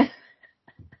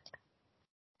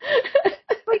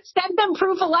 Like, sent them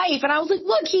proof of life, and I was like,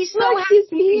 look, he's so happy.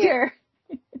 He's here.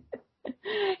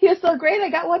 He was so great,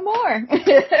 I got one more.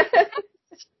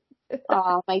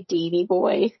 Oh, my Davy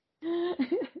boy. Who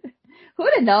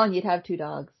would have known you'd have 2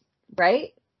 dogs, right?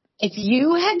 If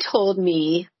you had told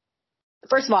me,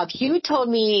 first of all, if you told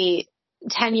me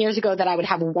 10 years ago that I would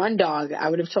have 1 dog, I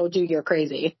would have told you you're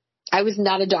crazy. I was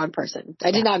not a dog person.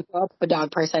 I did not grow up a dog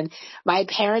person. My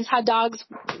parents had dogs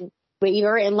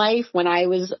later in life when I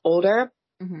was older.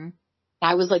 Mm-hmm.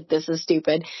 I was like, this is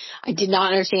stupid. I did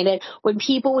not understand it. When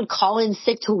people would call in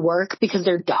sick to work because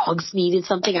their dogs needed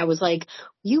something, I was like,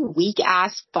 you weak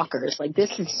ass fuckers. Like,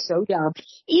 this is so dumb.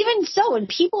 Even so, when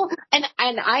people, and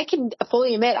I can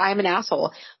fully admit I'm an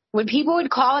asshole. When people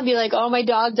would call and be like, oh, my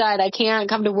dog died, I can't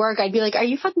come to work, I'd be like, are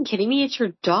you fucking kidding me? It's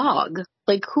your dog.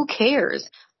 Like, who cares?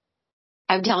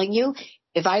 I'm telling you,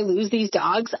 if I lose these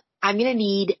dogs, I'm going to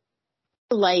need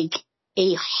like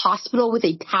a hospital with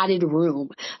a padded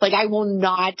room. Like, I will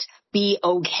not be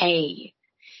okay.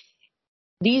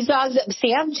 These dogs,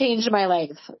 Sam changed my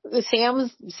life. Sam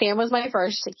was my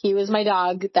first. He was my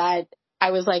dog that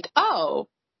I was like, oh.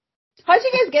 How'd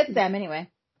you guys get Sam anyway?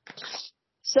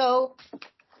 So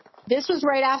this was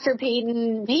right after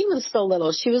Peyton. Peyton was still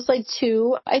little. She was like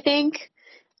 2, I think.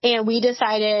 And we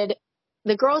decided,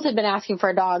 the girls had been asking for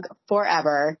a dog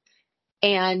forever.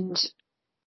 And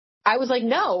I was like,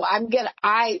 no,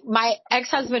 my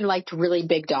ex-husband liked really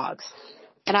big dogs.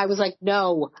 And I was like,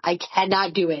 no, I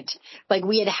cannot do it. Like,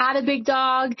 we had a big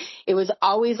dog. It was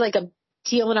always like a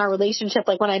deal in our relationship.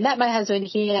 Like, when I met my husband,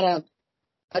 he had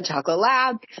a chocolate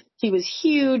lab. He was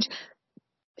huge,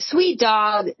 sweet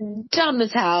dog, dumb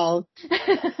as hell,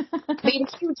 made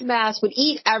a huge mess, would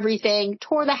eat everything,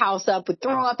 tore the house up, would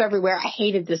throw up everywhere. I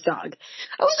hated this dog.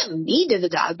 I wasn't mean to the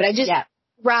dog, but I just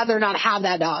rather not have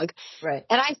that dog. Right.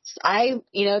 And I,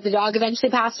 the dog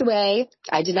eventually passed away.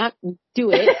 I did not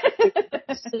do it.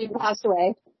 It passed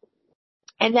away.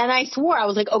 And then I swore, I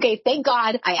was like, okay, thank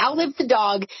God I outlived the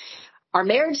dog. Our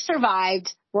marriage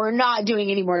survived. We're not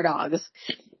doing any more dogs.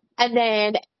 And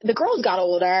then the girls got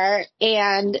older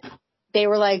and they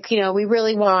were like, we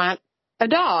really want a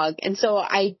dog. And so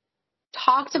I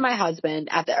talked to my husband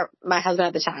at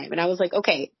the time. And I was like,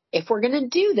 okay, if we're going to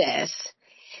do this,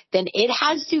 then it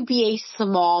has to be a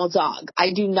small dog.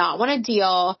 I do not want to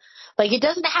deal, like, it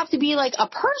doesn't have to be like a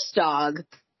purse dog,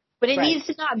 but it needs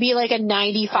to not be like a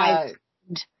 95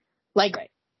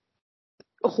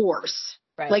 horse.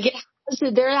 Right. Like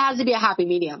there has to be a happy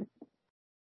medium.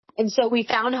 And so we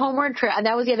found Homeward Trail, and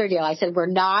that was the other deal. I said, we're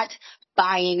not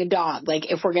buying a dog. Like,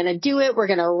 if we're going to do it, we're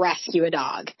going to rescue a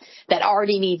dog that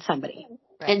already needs somebody.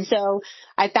 Right. And so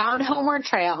I found Homeward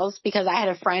Trails because I had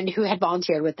a friend who had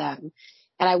volunteered with them.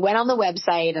 And I went on the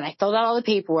website and I filled out all the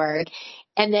paperwork.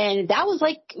 And then that was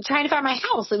like trying to find my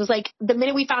house. It was like the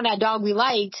minute we found that dog we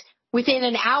liked, within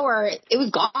an hour, it was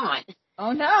gone.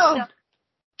 Oh, no. So,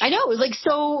 I know. It was like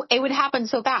it would happen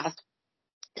so fast.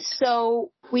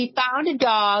 So we found a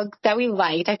dog that we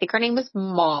liked. I think her name was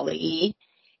Molly.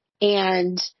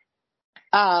 And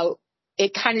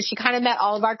she kind of met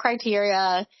all of our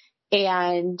criteria.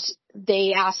 And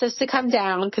they asked us to come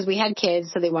down because we had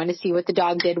kids. So they wanted to see what the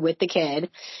dog did with the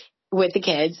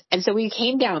kids. And so we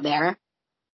came down there.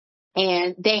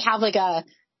 And they have like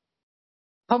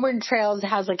Homeward Trails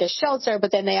has like a shelter,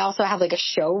 but then they also have like a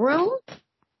showroom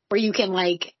where you can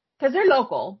because they're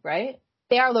local, right?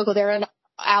 They are local. They're in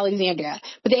Alexandria,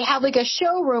 but they have like a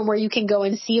showroom where you can go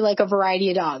and see like a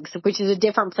variety of dogs, which is a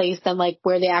different place than like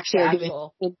where they actually are doing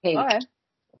intake. Okay.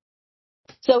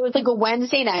 So it was like a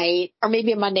Wednesday night or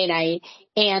maybe a Monday night.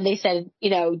 And they said,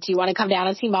 do you want to come down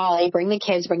and see Molly? Bring the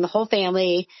kids, bring the whole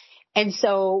family. And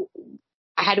so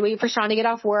I had to wait for Sean to get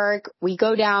off work. We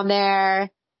go down there.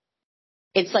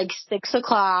 It's like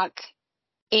 6:00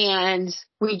 and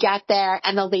we get there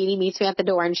and the lady meets me at the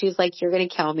door and she's like, you're going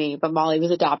to kill me. But Molly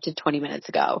was adopted 20 minutes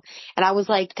ago. And I was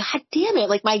like, God damn it.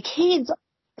 Like my kids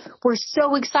were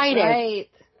so excited. Right.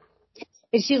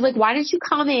 And she's like, why don't you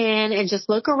come in and just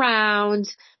look around?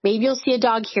 Maybe you'll see a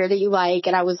dog here that you like.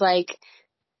 And I was like,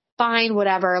 fine,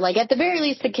 whatever. Like at the very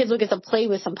least, the kids will get to play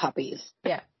with some puppies.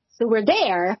 Yeah. So we're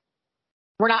there.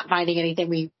 We're not finding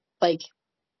anything.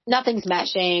 Nothing's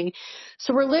meshing.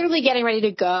 So we're literally getting ready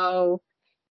to go.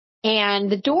 And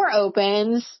the door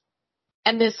opens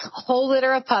and this whole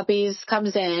litter of puppies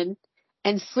comes in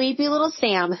and sleepy little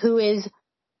Sam, who is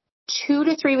 2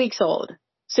 to 3 weeks old.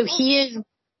 So he is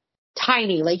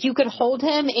tiny. Like you could hold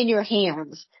him in your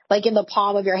hands, like in the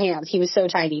palm of your hands. He was so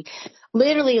tiny.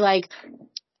 Literally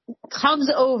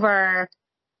comes over.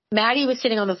 Maddie was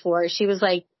sitting on the floor. She was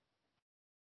 7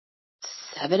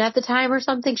 at the time or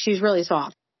something. She was really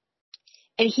soft.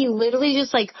 And he literally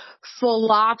just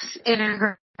flops in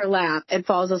her lap and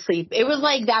falls asleep. It was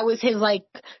that was his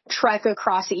trek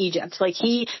across Egypt.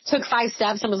 He took 5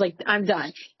 steps and was like, I'm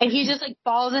done. And he just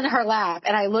falls in her lap.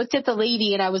 And I looked at the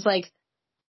lady and I was like,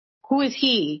 who is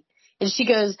he? And she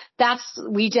goes,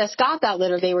 we just got that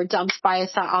litter. They were dumped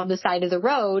on the side of the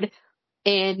road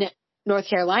in North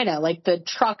Carolina. The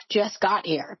truck just got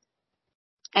here.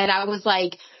 And I was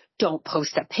like, don't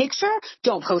post a picture.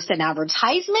 Don't post an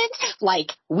advertisement.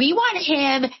 We want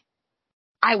him.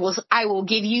 I will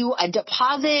give you a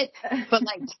deposit, but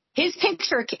his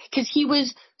picture, cause he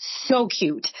was so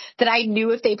cute that I knew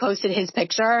if they posted his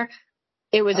picture,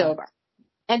 it was over.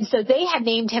 And so they had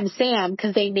named him Sam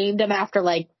cause they named him after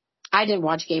I didn't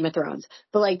watch Game of Thrones,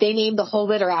 but they named the whole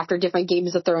litter after different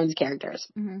Games of Thrones characters.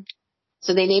 Mm-hmm.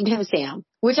 So they named him Sam,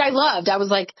 which I loved. I was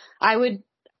like,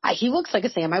 he looks like a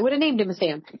Sam. I would have named him a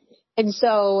Sam. And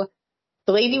so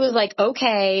the lady was like,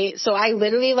 okay. So I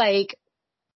literally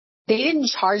they didn't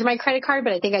charge my credit card,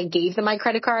 but I think I gave them my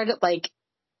credit card,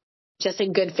 just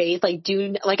in good faith.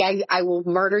 I will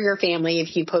murder your family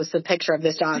if you post a picture of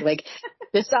this dog.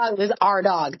 This dog was our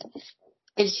dog.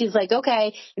 And she's like,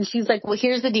 okay. And she's like, well,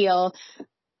 here's the deal.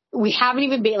 We haven't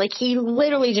even been, he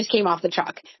literally just came off the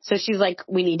truck. So she's like,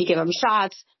 we need to give him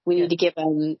shots. We need to give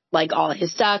him all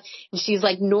his stuff. And she's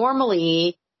like,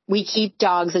 normally we keep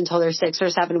dogs until they're 6 or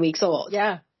 7 weeks old.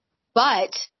 Yeah.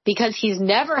 But because he's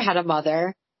never had a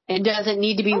mother and doesn't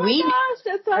need to be weaned. Oh my gosh,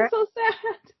 that sounds so sad.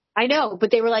 I know,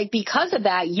 but they were like, because of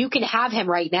that, you can have him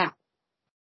right now,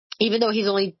 even though he's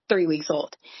only 3 weeks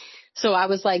old. So I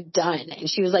was like, done. And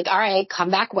she was like, all right, come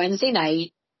back Wednesday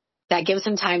night. That gives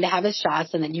him time to have his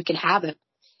shots and then you can have him.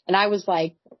 And I was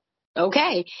like,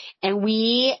 okay. And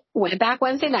we went back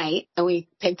Wednesday night and we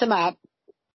picked him up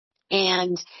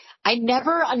and I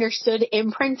never understood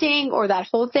imprinting or that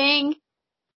whole thing,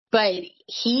 but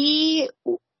he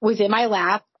was in my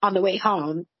lap on the way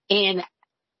home, and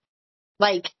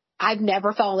like, I've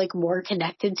never felt like more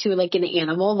connected to like an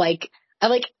animal.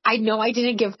 I know I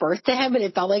didn't give birth to him, but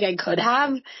it felt like I could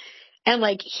have. And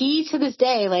like, he to this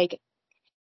day, like,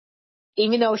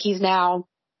 even though he's 8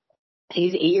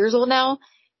 years old now,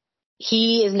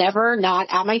 he is never not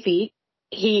at my feet.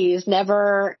 He is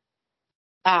never,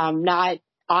 not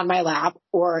on my lap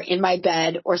or in my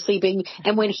bed or sleeping.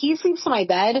 And when he sleeps in my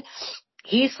bed,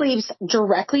 he sleeps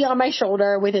directly on my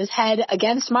shoulder with his head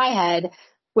against my head,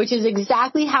 which is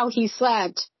exactly how he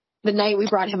slept the night we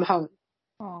brought him home.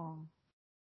 Oh.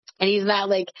 And he's not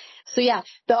like, so yeah,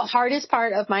 the hardest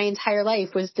part of my entire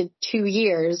life was the 2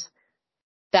 years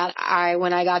that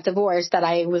when I got divorced, that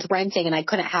I was renting and I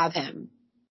couldn't have him.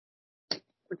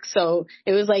 So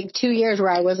it was like 2 years where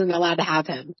I wasn't allowed to have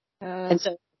him. And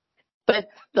so, but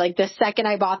like the second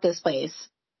I bought this place,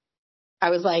 I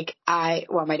was like, I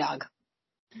want my dog.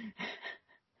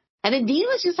 And then Dean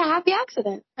was just a happy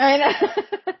accident. I know.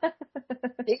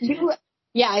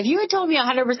 If you had told me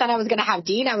 100% I was going to have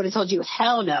Dean, I would have told you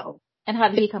hell no. And how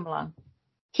did he come along?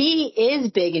 He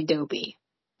is big and dopey.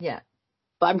 Yeah.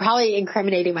 But I'm probably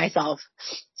incriminating myself.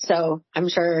 So I'm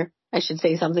sure I should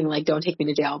say something like, don't take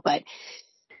me to jail. But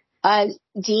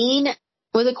Dean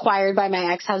was acquired by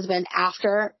my ex-husband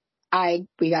after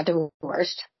we got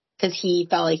divorced, because he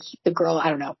felt like the girl, I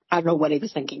don't know what he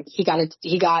was thinking. He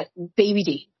got baby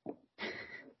Dean.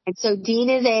 And so Dean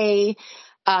is a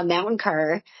mountain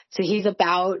cur. So he's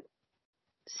about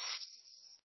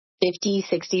 50,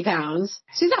 60 pounds.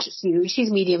 So he's not huge.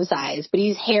 He's medium sized, but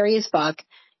he's hairy as fuck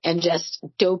and just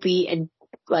dopey and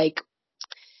like,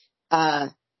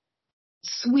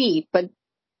 sweet, but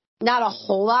not a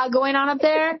whole lot going on up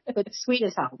there, but sweet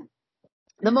as hell.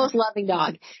 The most loving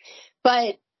dog.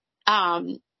 But,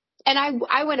 and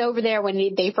I went over there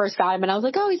when they first got him and I was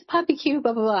like, oh, he's a puppy, cute,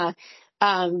 blah, blah,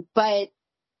 blah. But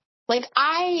like,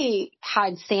 I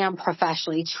had Sam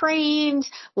professionally trained,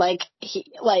 like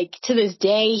to this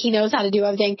day, he knows how to do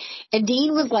everything. And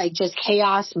Dean was like just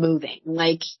chaos moving.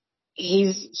 Like,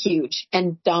 he's huge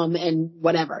and dumb and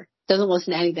whatever. Doesn't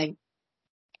listen to anything.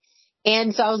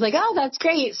 And so I was like, oh, that's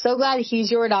great. So glad he's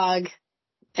your dog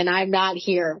and I'm not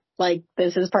here. Like,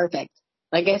 this is perfect.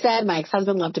 Like I said, my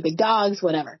ex-husband loved to big dogs,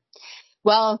 whatever.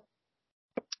 Well,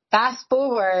 fast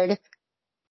forward,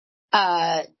 he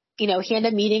ended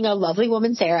up meeting a lovely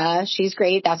woman, Sarah. She's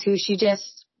great. That's who he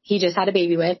just had a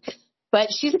baby with.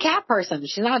 But she's a cat person.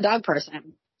 She's not a dog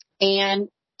person. And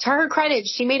to her credit,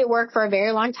 she made it work for a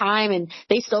very long time. And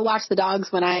they still watch the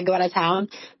dogs when I go out of town.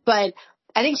 But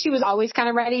I think she was always kind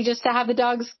of ready just to have the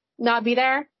dogs not be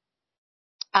there.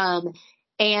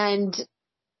 And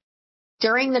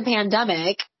during the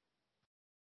pandemic,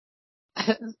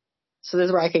 so this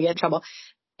is where I could get in trouble.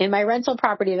 In my rental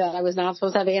property that I was not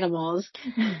supposed to have animals,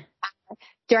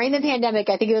 during the pandemic,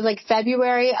 I think it was like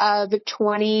February of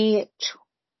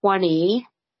 2020.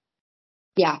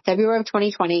 Yeah, February of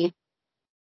 2020.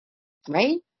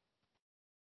 Right?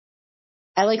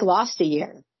 I like lost a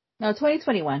year. No,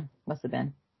 2021 must have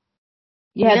been.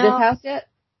 You had this house yet?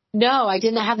 No, I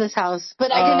didn't have this house,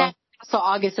 but I didn't have until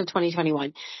August of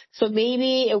 2021. So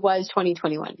maybe it was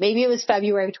 2021. Maybe it was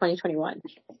February of 2021.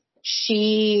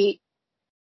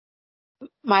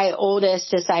 My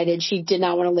oldest decided she did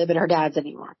not want to live at her dad's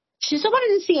anymore. She still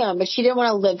wanted to see him, but she didn't want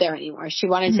to live there anymore. She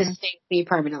wanted to stay with me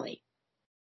permanently.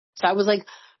 So I was like,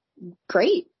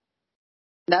 great.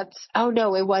 It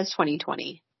was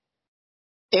 2020.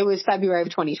 It was February of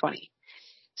 2020.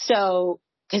 So,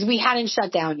 cause we hadn't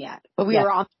shut down yet, but we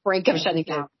were on the brink of shutting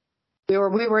down. We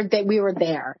were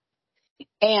there.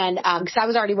 And, cause I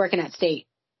was already working at state,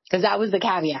 cause that was the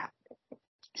caveat.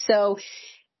 So,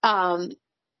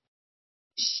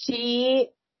 she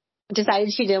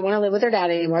decided she didn't want to live with her dad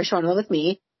anymore. She wanted to live with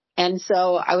me. And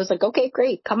so I was like, okay,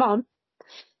 great. Come on.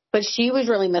 But she was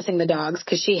really missing the dogs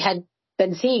because she had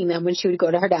been seeing them when she would go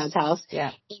to her dad's house.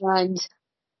 Yeah. And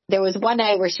there was one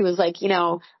night where she was like,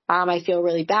 I feel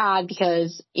really bad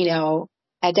because,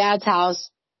 at dad's house,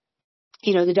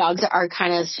 the dogs are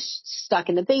kind of stuck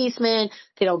in the basement.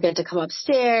 They don't get to come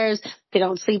upstairs. They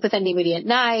don't sleep with anybody at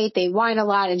night. They whine a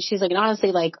lot. And she's like, and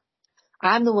honestly, like,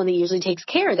 I'm the one that usually takes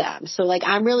care of them. So like,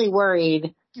 I'm really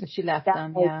worried. She left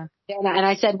them. Yeah. And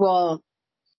I said, well,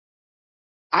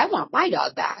 I want my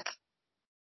dog back.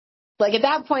 Like at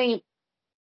that point,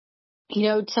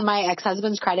 to my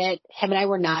ex-husband's credit, him and I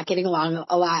were not getting along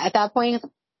a lot at that point.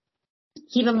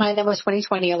 Keep in mind that was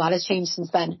 2020. A lot has changed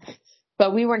since then,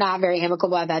 but we were not very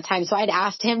amicable at that time. So I'd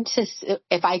asked him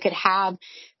if I could have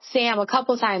Sam a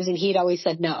couple times and he'd always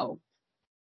said no.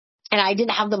 And I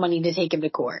didn't have the money to take him to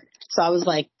court. So I was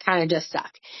like kind of just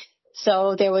stuck.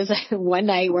 So there was one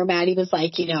night where Maddie was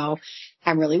like, you know,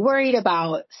 I'm really worried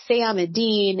about Sam and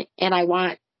Dean and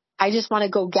I just want to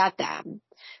go get them.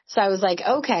 So I was like,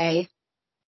 okay.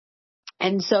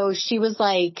 And so she was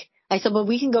like, I said, well,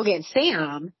 we can go get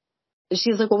Sam. And she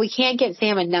was like, well, we can't get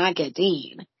Sam and not get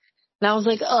Dean. And I was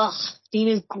like, ugh, Dean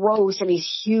is gross and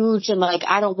he's huge and like,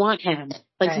 I don't want him.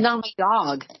 Like, he's not my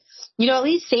dog. You know, at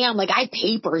least Sam, like, I have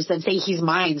papers that say he's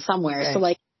mine somewhere. Right. So,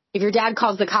 like, if your dad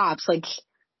calls the cops, like,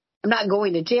 I'm not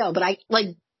going to jail. But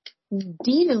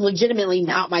Dean is legitimately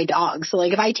not my dog. So,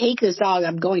 like, if I take this dog,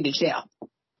 I'm going to jail.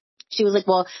 She was like,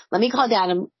 well, let me call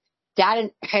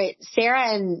Dad.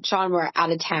 Sarah and Sean were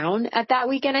out of town at that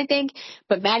weekend, I think.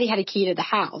 But Maddie had a key to the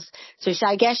house. So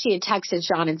I guess she had texted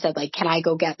Sean and said, like, can I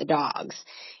go get the dogs?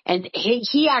 And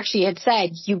he actually had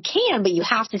said, you can, but you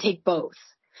have to take both.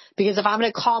 Because if I'm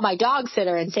going to call my dog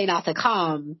sitter and say not to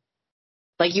come,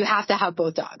 like, you have to have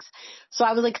both dogs. So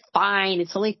I was like, fine,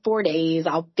 it's only 4 days.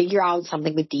 I'll figure out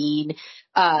something with Dean.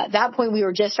 At that point, we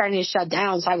were just starting to shut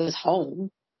down, so I was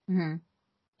home. Mm-hmm.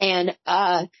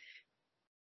 And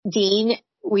Dean,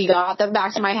 we got them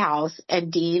back to my house,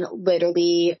 and Dean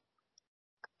literally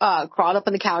crawled up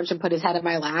on the couch and put his head in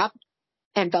my lap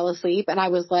and fell asleep. And I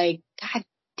was like, God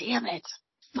damn it.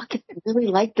 Fucking really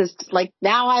like this. Like,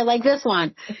 now I like this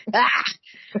one.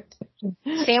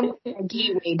 Sam was a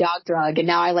gateway dog drug, and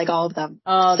now I like all of them.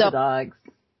 Oh, the dogs.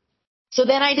 So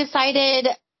then I decided,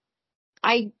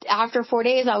 after 4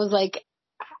 days, I was like,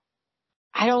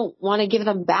 I don't want to give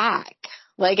them back.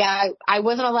 Like, I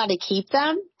wasn't allowed to keep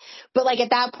them. But, like,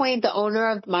 at that point, the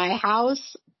owner of my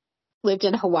house lived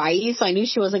in Hawaii, so I knew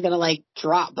she wasn't going to, like,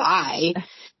 drop by.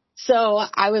 So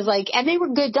I was like, and they were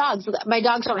good dogs. My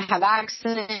dogs don't have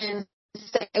accidents.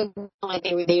 Like,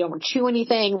 they don't chew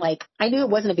anything. Like, I knew it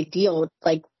wasn't a big deal.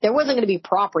 Like, there wasn't going to be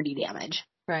property damage.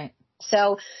 Right.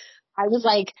 So I was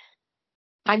like,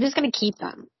 I'm just going to keep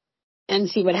them and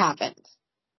see what happens.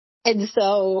 And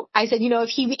so I said, you know, if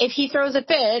he throws a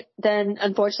fit, then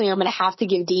unfortunately I'm going to have to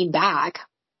give Dean back.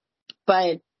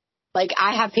 But, like,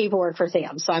 I have paperwork for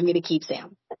Sam, so I'm going to keep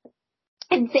Sam.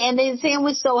 And Sam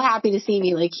was so happy to see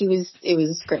me. Like, it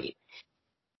was great.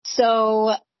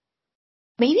 So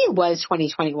maybe it was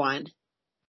 2021.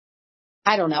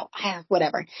 I don't know.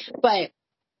 Whatever. But,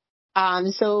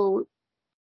 so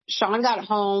Sean got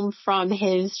home from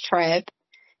his trip,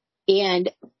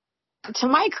 and to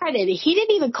my credit, he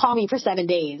didn't even call me for 7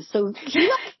 days. So he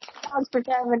called for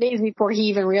 7 days before he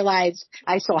even realized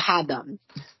I still had them.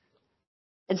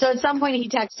 And so at some point he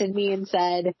texted me and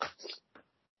said,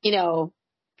 you know,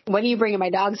 when are you bringing my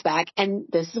dogs back? And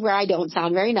this is where I don't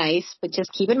sound very nice, but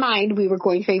just keep in mind, we were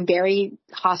going through a very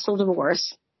hostile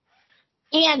divorce.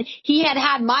 And he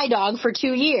had my dog for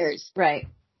 2 years. Right.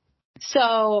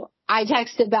 So I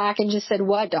texted back and just said,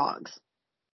 what dogs?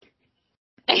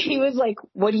 And he was like,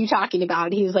 what are you talking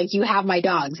about? He was like, you have my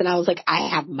dogs. And I was like, I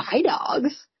have my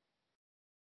dogs.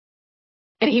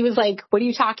 And he was like, what are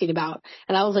you talking about?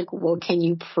 And I was like, well, can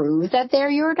you prove that they're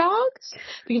your dogs?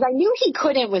 Because I knew he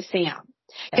couldn't with Sam.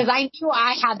 Because I knew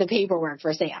I had the paperwork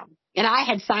for Sam. And I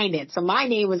had signed it. So my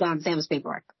name was on Sam's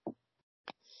paperwork.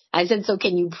 I said, so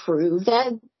can you prove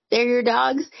that they're your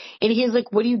dogs? And he was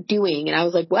like, what are you doing? And I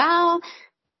was like, well,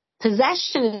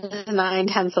 possession is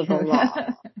 9/10 of the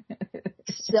law.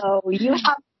 So you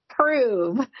have to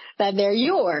prove that they're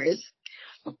yours.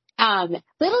 Little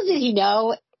did he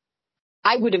know,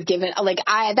 I would have given,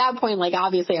 at that point,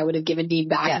 obviously I would have given Dean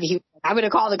back. Yeah. I would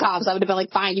have called the cops. I would have been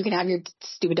like, fine, you can have your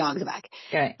stupid dogs back.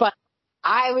 Right. But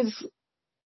I was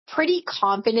pretty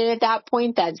confident at that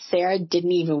point that Sarah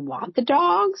didn't even want the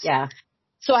dogs. Yeah.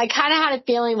 So I kind of had a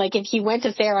feeling like if he went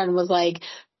to Sarah and was like,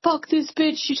 fuck this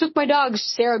bitch, she took my dogs,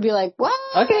 Sarah would be like, what?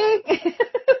 Okay.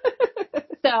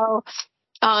 So,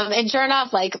 and sure enough,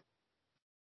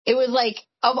 it was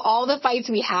of all the fights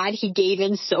we had, he gave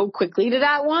in so quickly to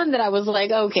that one that I was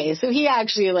like, okay, so he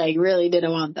actually really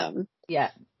didn't want them. Yeah.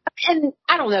 And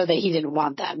I don't know that he didn't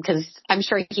want them because I'm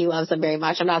sure he loves them very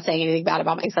much. I'm not saying anything bad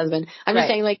about my ex-husband. I'm just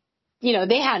saying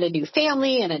they had a new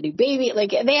family and a new baby.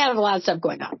 They had a lot of stuff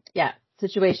going on. Yeah.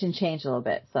 Situation changed a little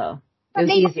bit. So it was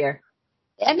easier.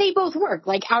 And they both work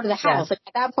out of the house. Yeah.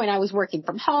 At that point I was working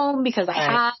from home because I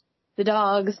had the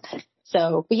dogs.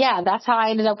 So, but yeah, that's how I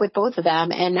ended up with both of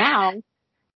them. And now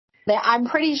I'm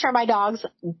pretty sure my dogs,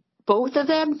 both of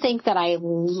them think that I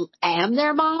am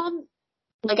their mom.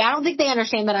 I don't think they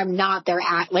understand that I'm not their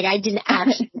I didn't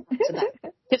actually talk to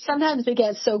them. Because sometimes they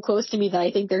get so close to me that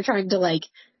I think they're trying to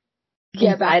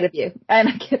get inside of you. And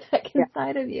I get back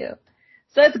inside of you.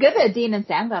 So it's good that Dean and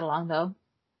Sam got along though.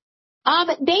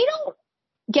 They don't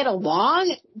get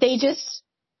along. They just,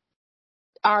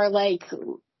 are like,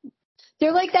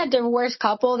 they're like that divorced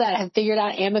couple that have figured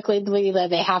out amicably that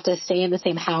they have to stay in the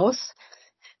same house.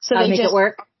 So they just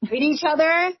avoid each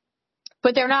other,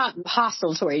 but they're not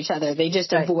hostile toward each other. They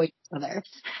just avoid each other.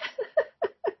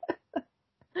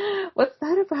 What's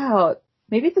that about?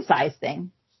 Maybe it's a size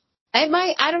thing. I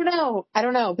don't know.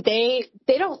 But they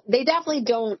definitely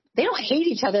don't hate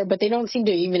each other, but they don't seem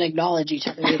to even acknowledge each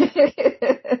other either.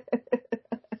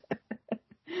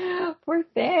 Poor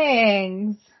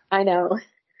things. I know.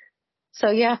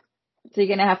 So yeah. So you're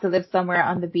going to have to live somewhere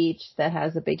on the beach that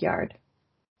has a big yard.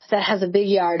 That's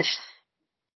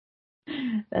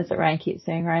what Ryan keeps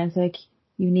saying. Ryan's like,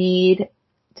 you need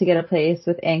to get a place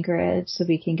with anchorage so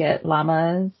we can get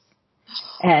llamas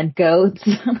and goats.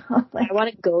 I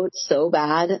want a goat so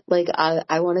bad. Like,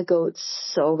 I want a goat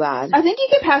so bad. I think you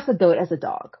could pass a goat as a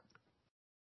dog.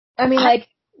 I mean, I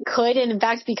could, and in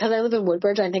fact, because I live in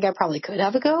Woodbridge, I think I probably could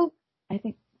have a goat. I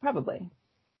think probably.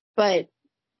 But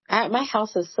my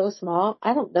house is so small,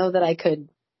 I don't know that I could.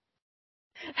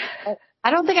 I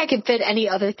don't think I could fit any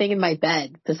other thing in my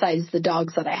bed besides the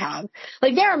dogs that I have.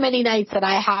 Like, there are many nights that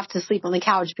I have to sleep on the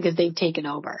couch because they've taken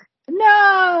over.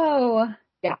 No!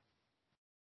 Yeah.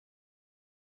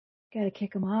 Gotta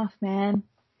kick them off, man.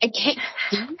 I can't.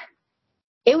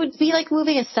 It would be like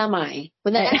moving a semi.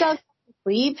 When that dog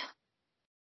sleep,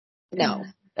 no.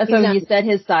 That's why when you said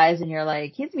his size and you're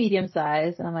like, he's medium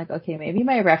size. And I'm like, okay, maybe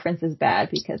my reference is bad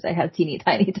because I have teeny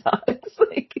tiny dogs.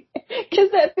 Like,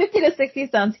 because that 50 to 60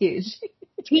 sounds huge.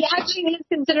 He actually is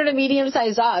considered a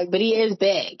medium-sized dog, but he is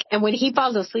big. And when he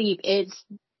falls asleep, it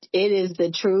is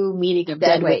the true meaning of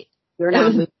dead weight. You're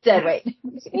not moving. Dead weight.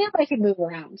 And I can move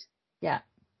around. Yeah.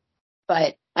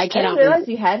 But I cannot. I didn't realize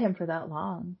you had him for that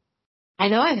long. I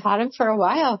know, I've had him for a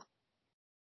while.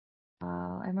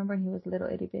 I remember when he was little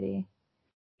itty bitty.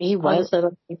 He was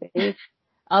little itty bitty.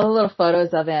 All the little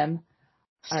photos of him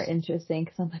are interesting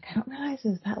because I'm like, I don't realize it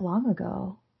was that long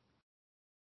ago.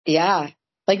 Yeah.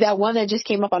 Like that one that just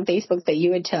came up on Facebook that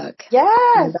you had took.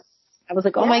 Yes. I was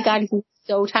like, oh my God, he's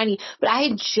so tiny. But I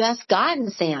had just gotten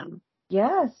Sam.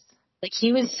 Yes. Like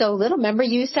he was so little. Remember,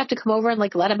 you used to have to come over and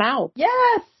like let him out.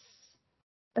 Yes.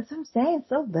 That's what I'm saying.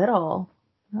 So little.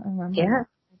 I don't remember. Yeah. Oh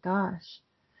my gosh.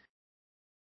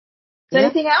 So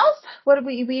anything else? What did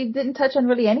we didn't touch on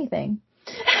really anything.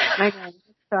 My God.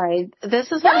 Sorry.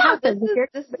 This is what happens. If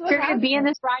you're going to be in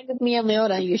this ride with me and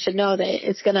Leona, you should know that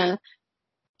it's going to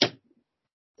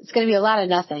be a lot of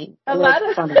nothing. A lot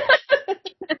of fun.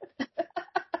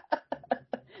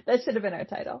 That should have been our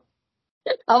title.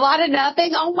 A lot of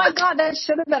nothing? Oh my God, that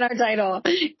should have been our title.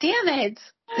 Damn it.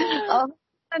 A lot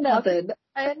of nothing.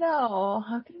 I know.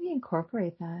 How can we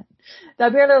incorporate that?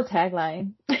 That'd be our little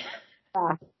tagline.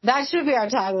 Yeah, that should be our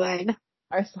tagline.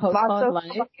 Our so-called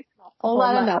life. A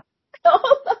lot of nothing. A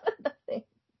lot of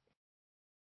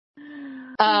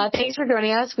nothing. Thanks for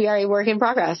joining us. We are a work in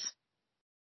progress.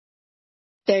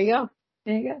 There you go.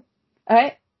 There you go. All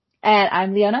right. And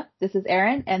I'm Leona. This is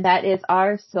Erin. And that is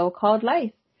our so-called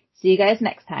life. See you guys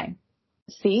next time.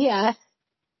 See ya.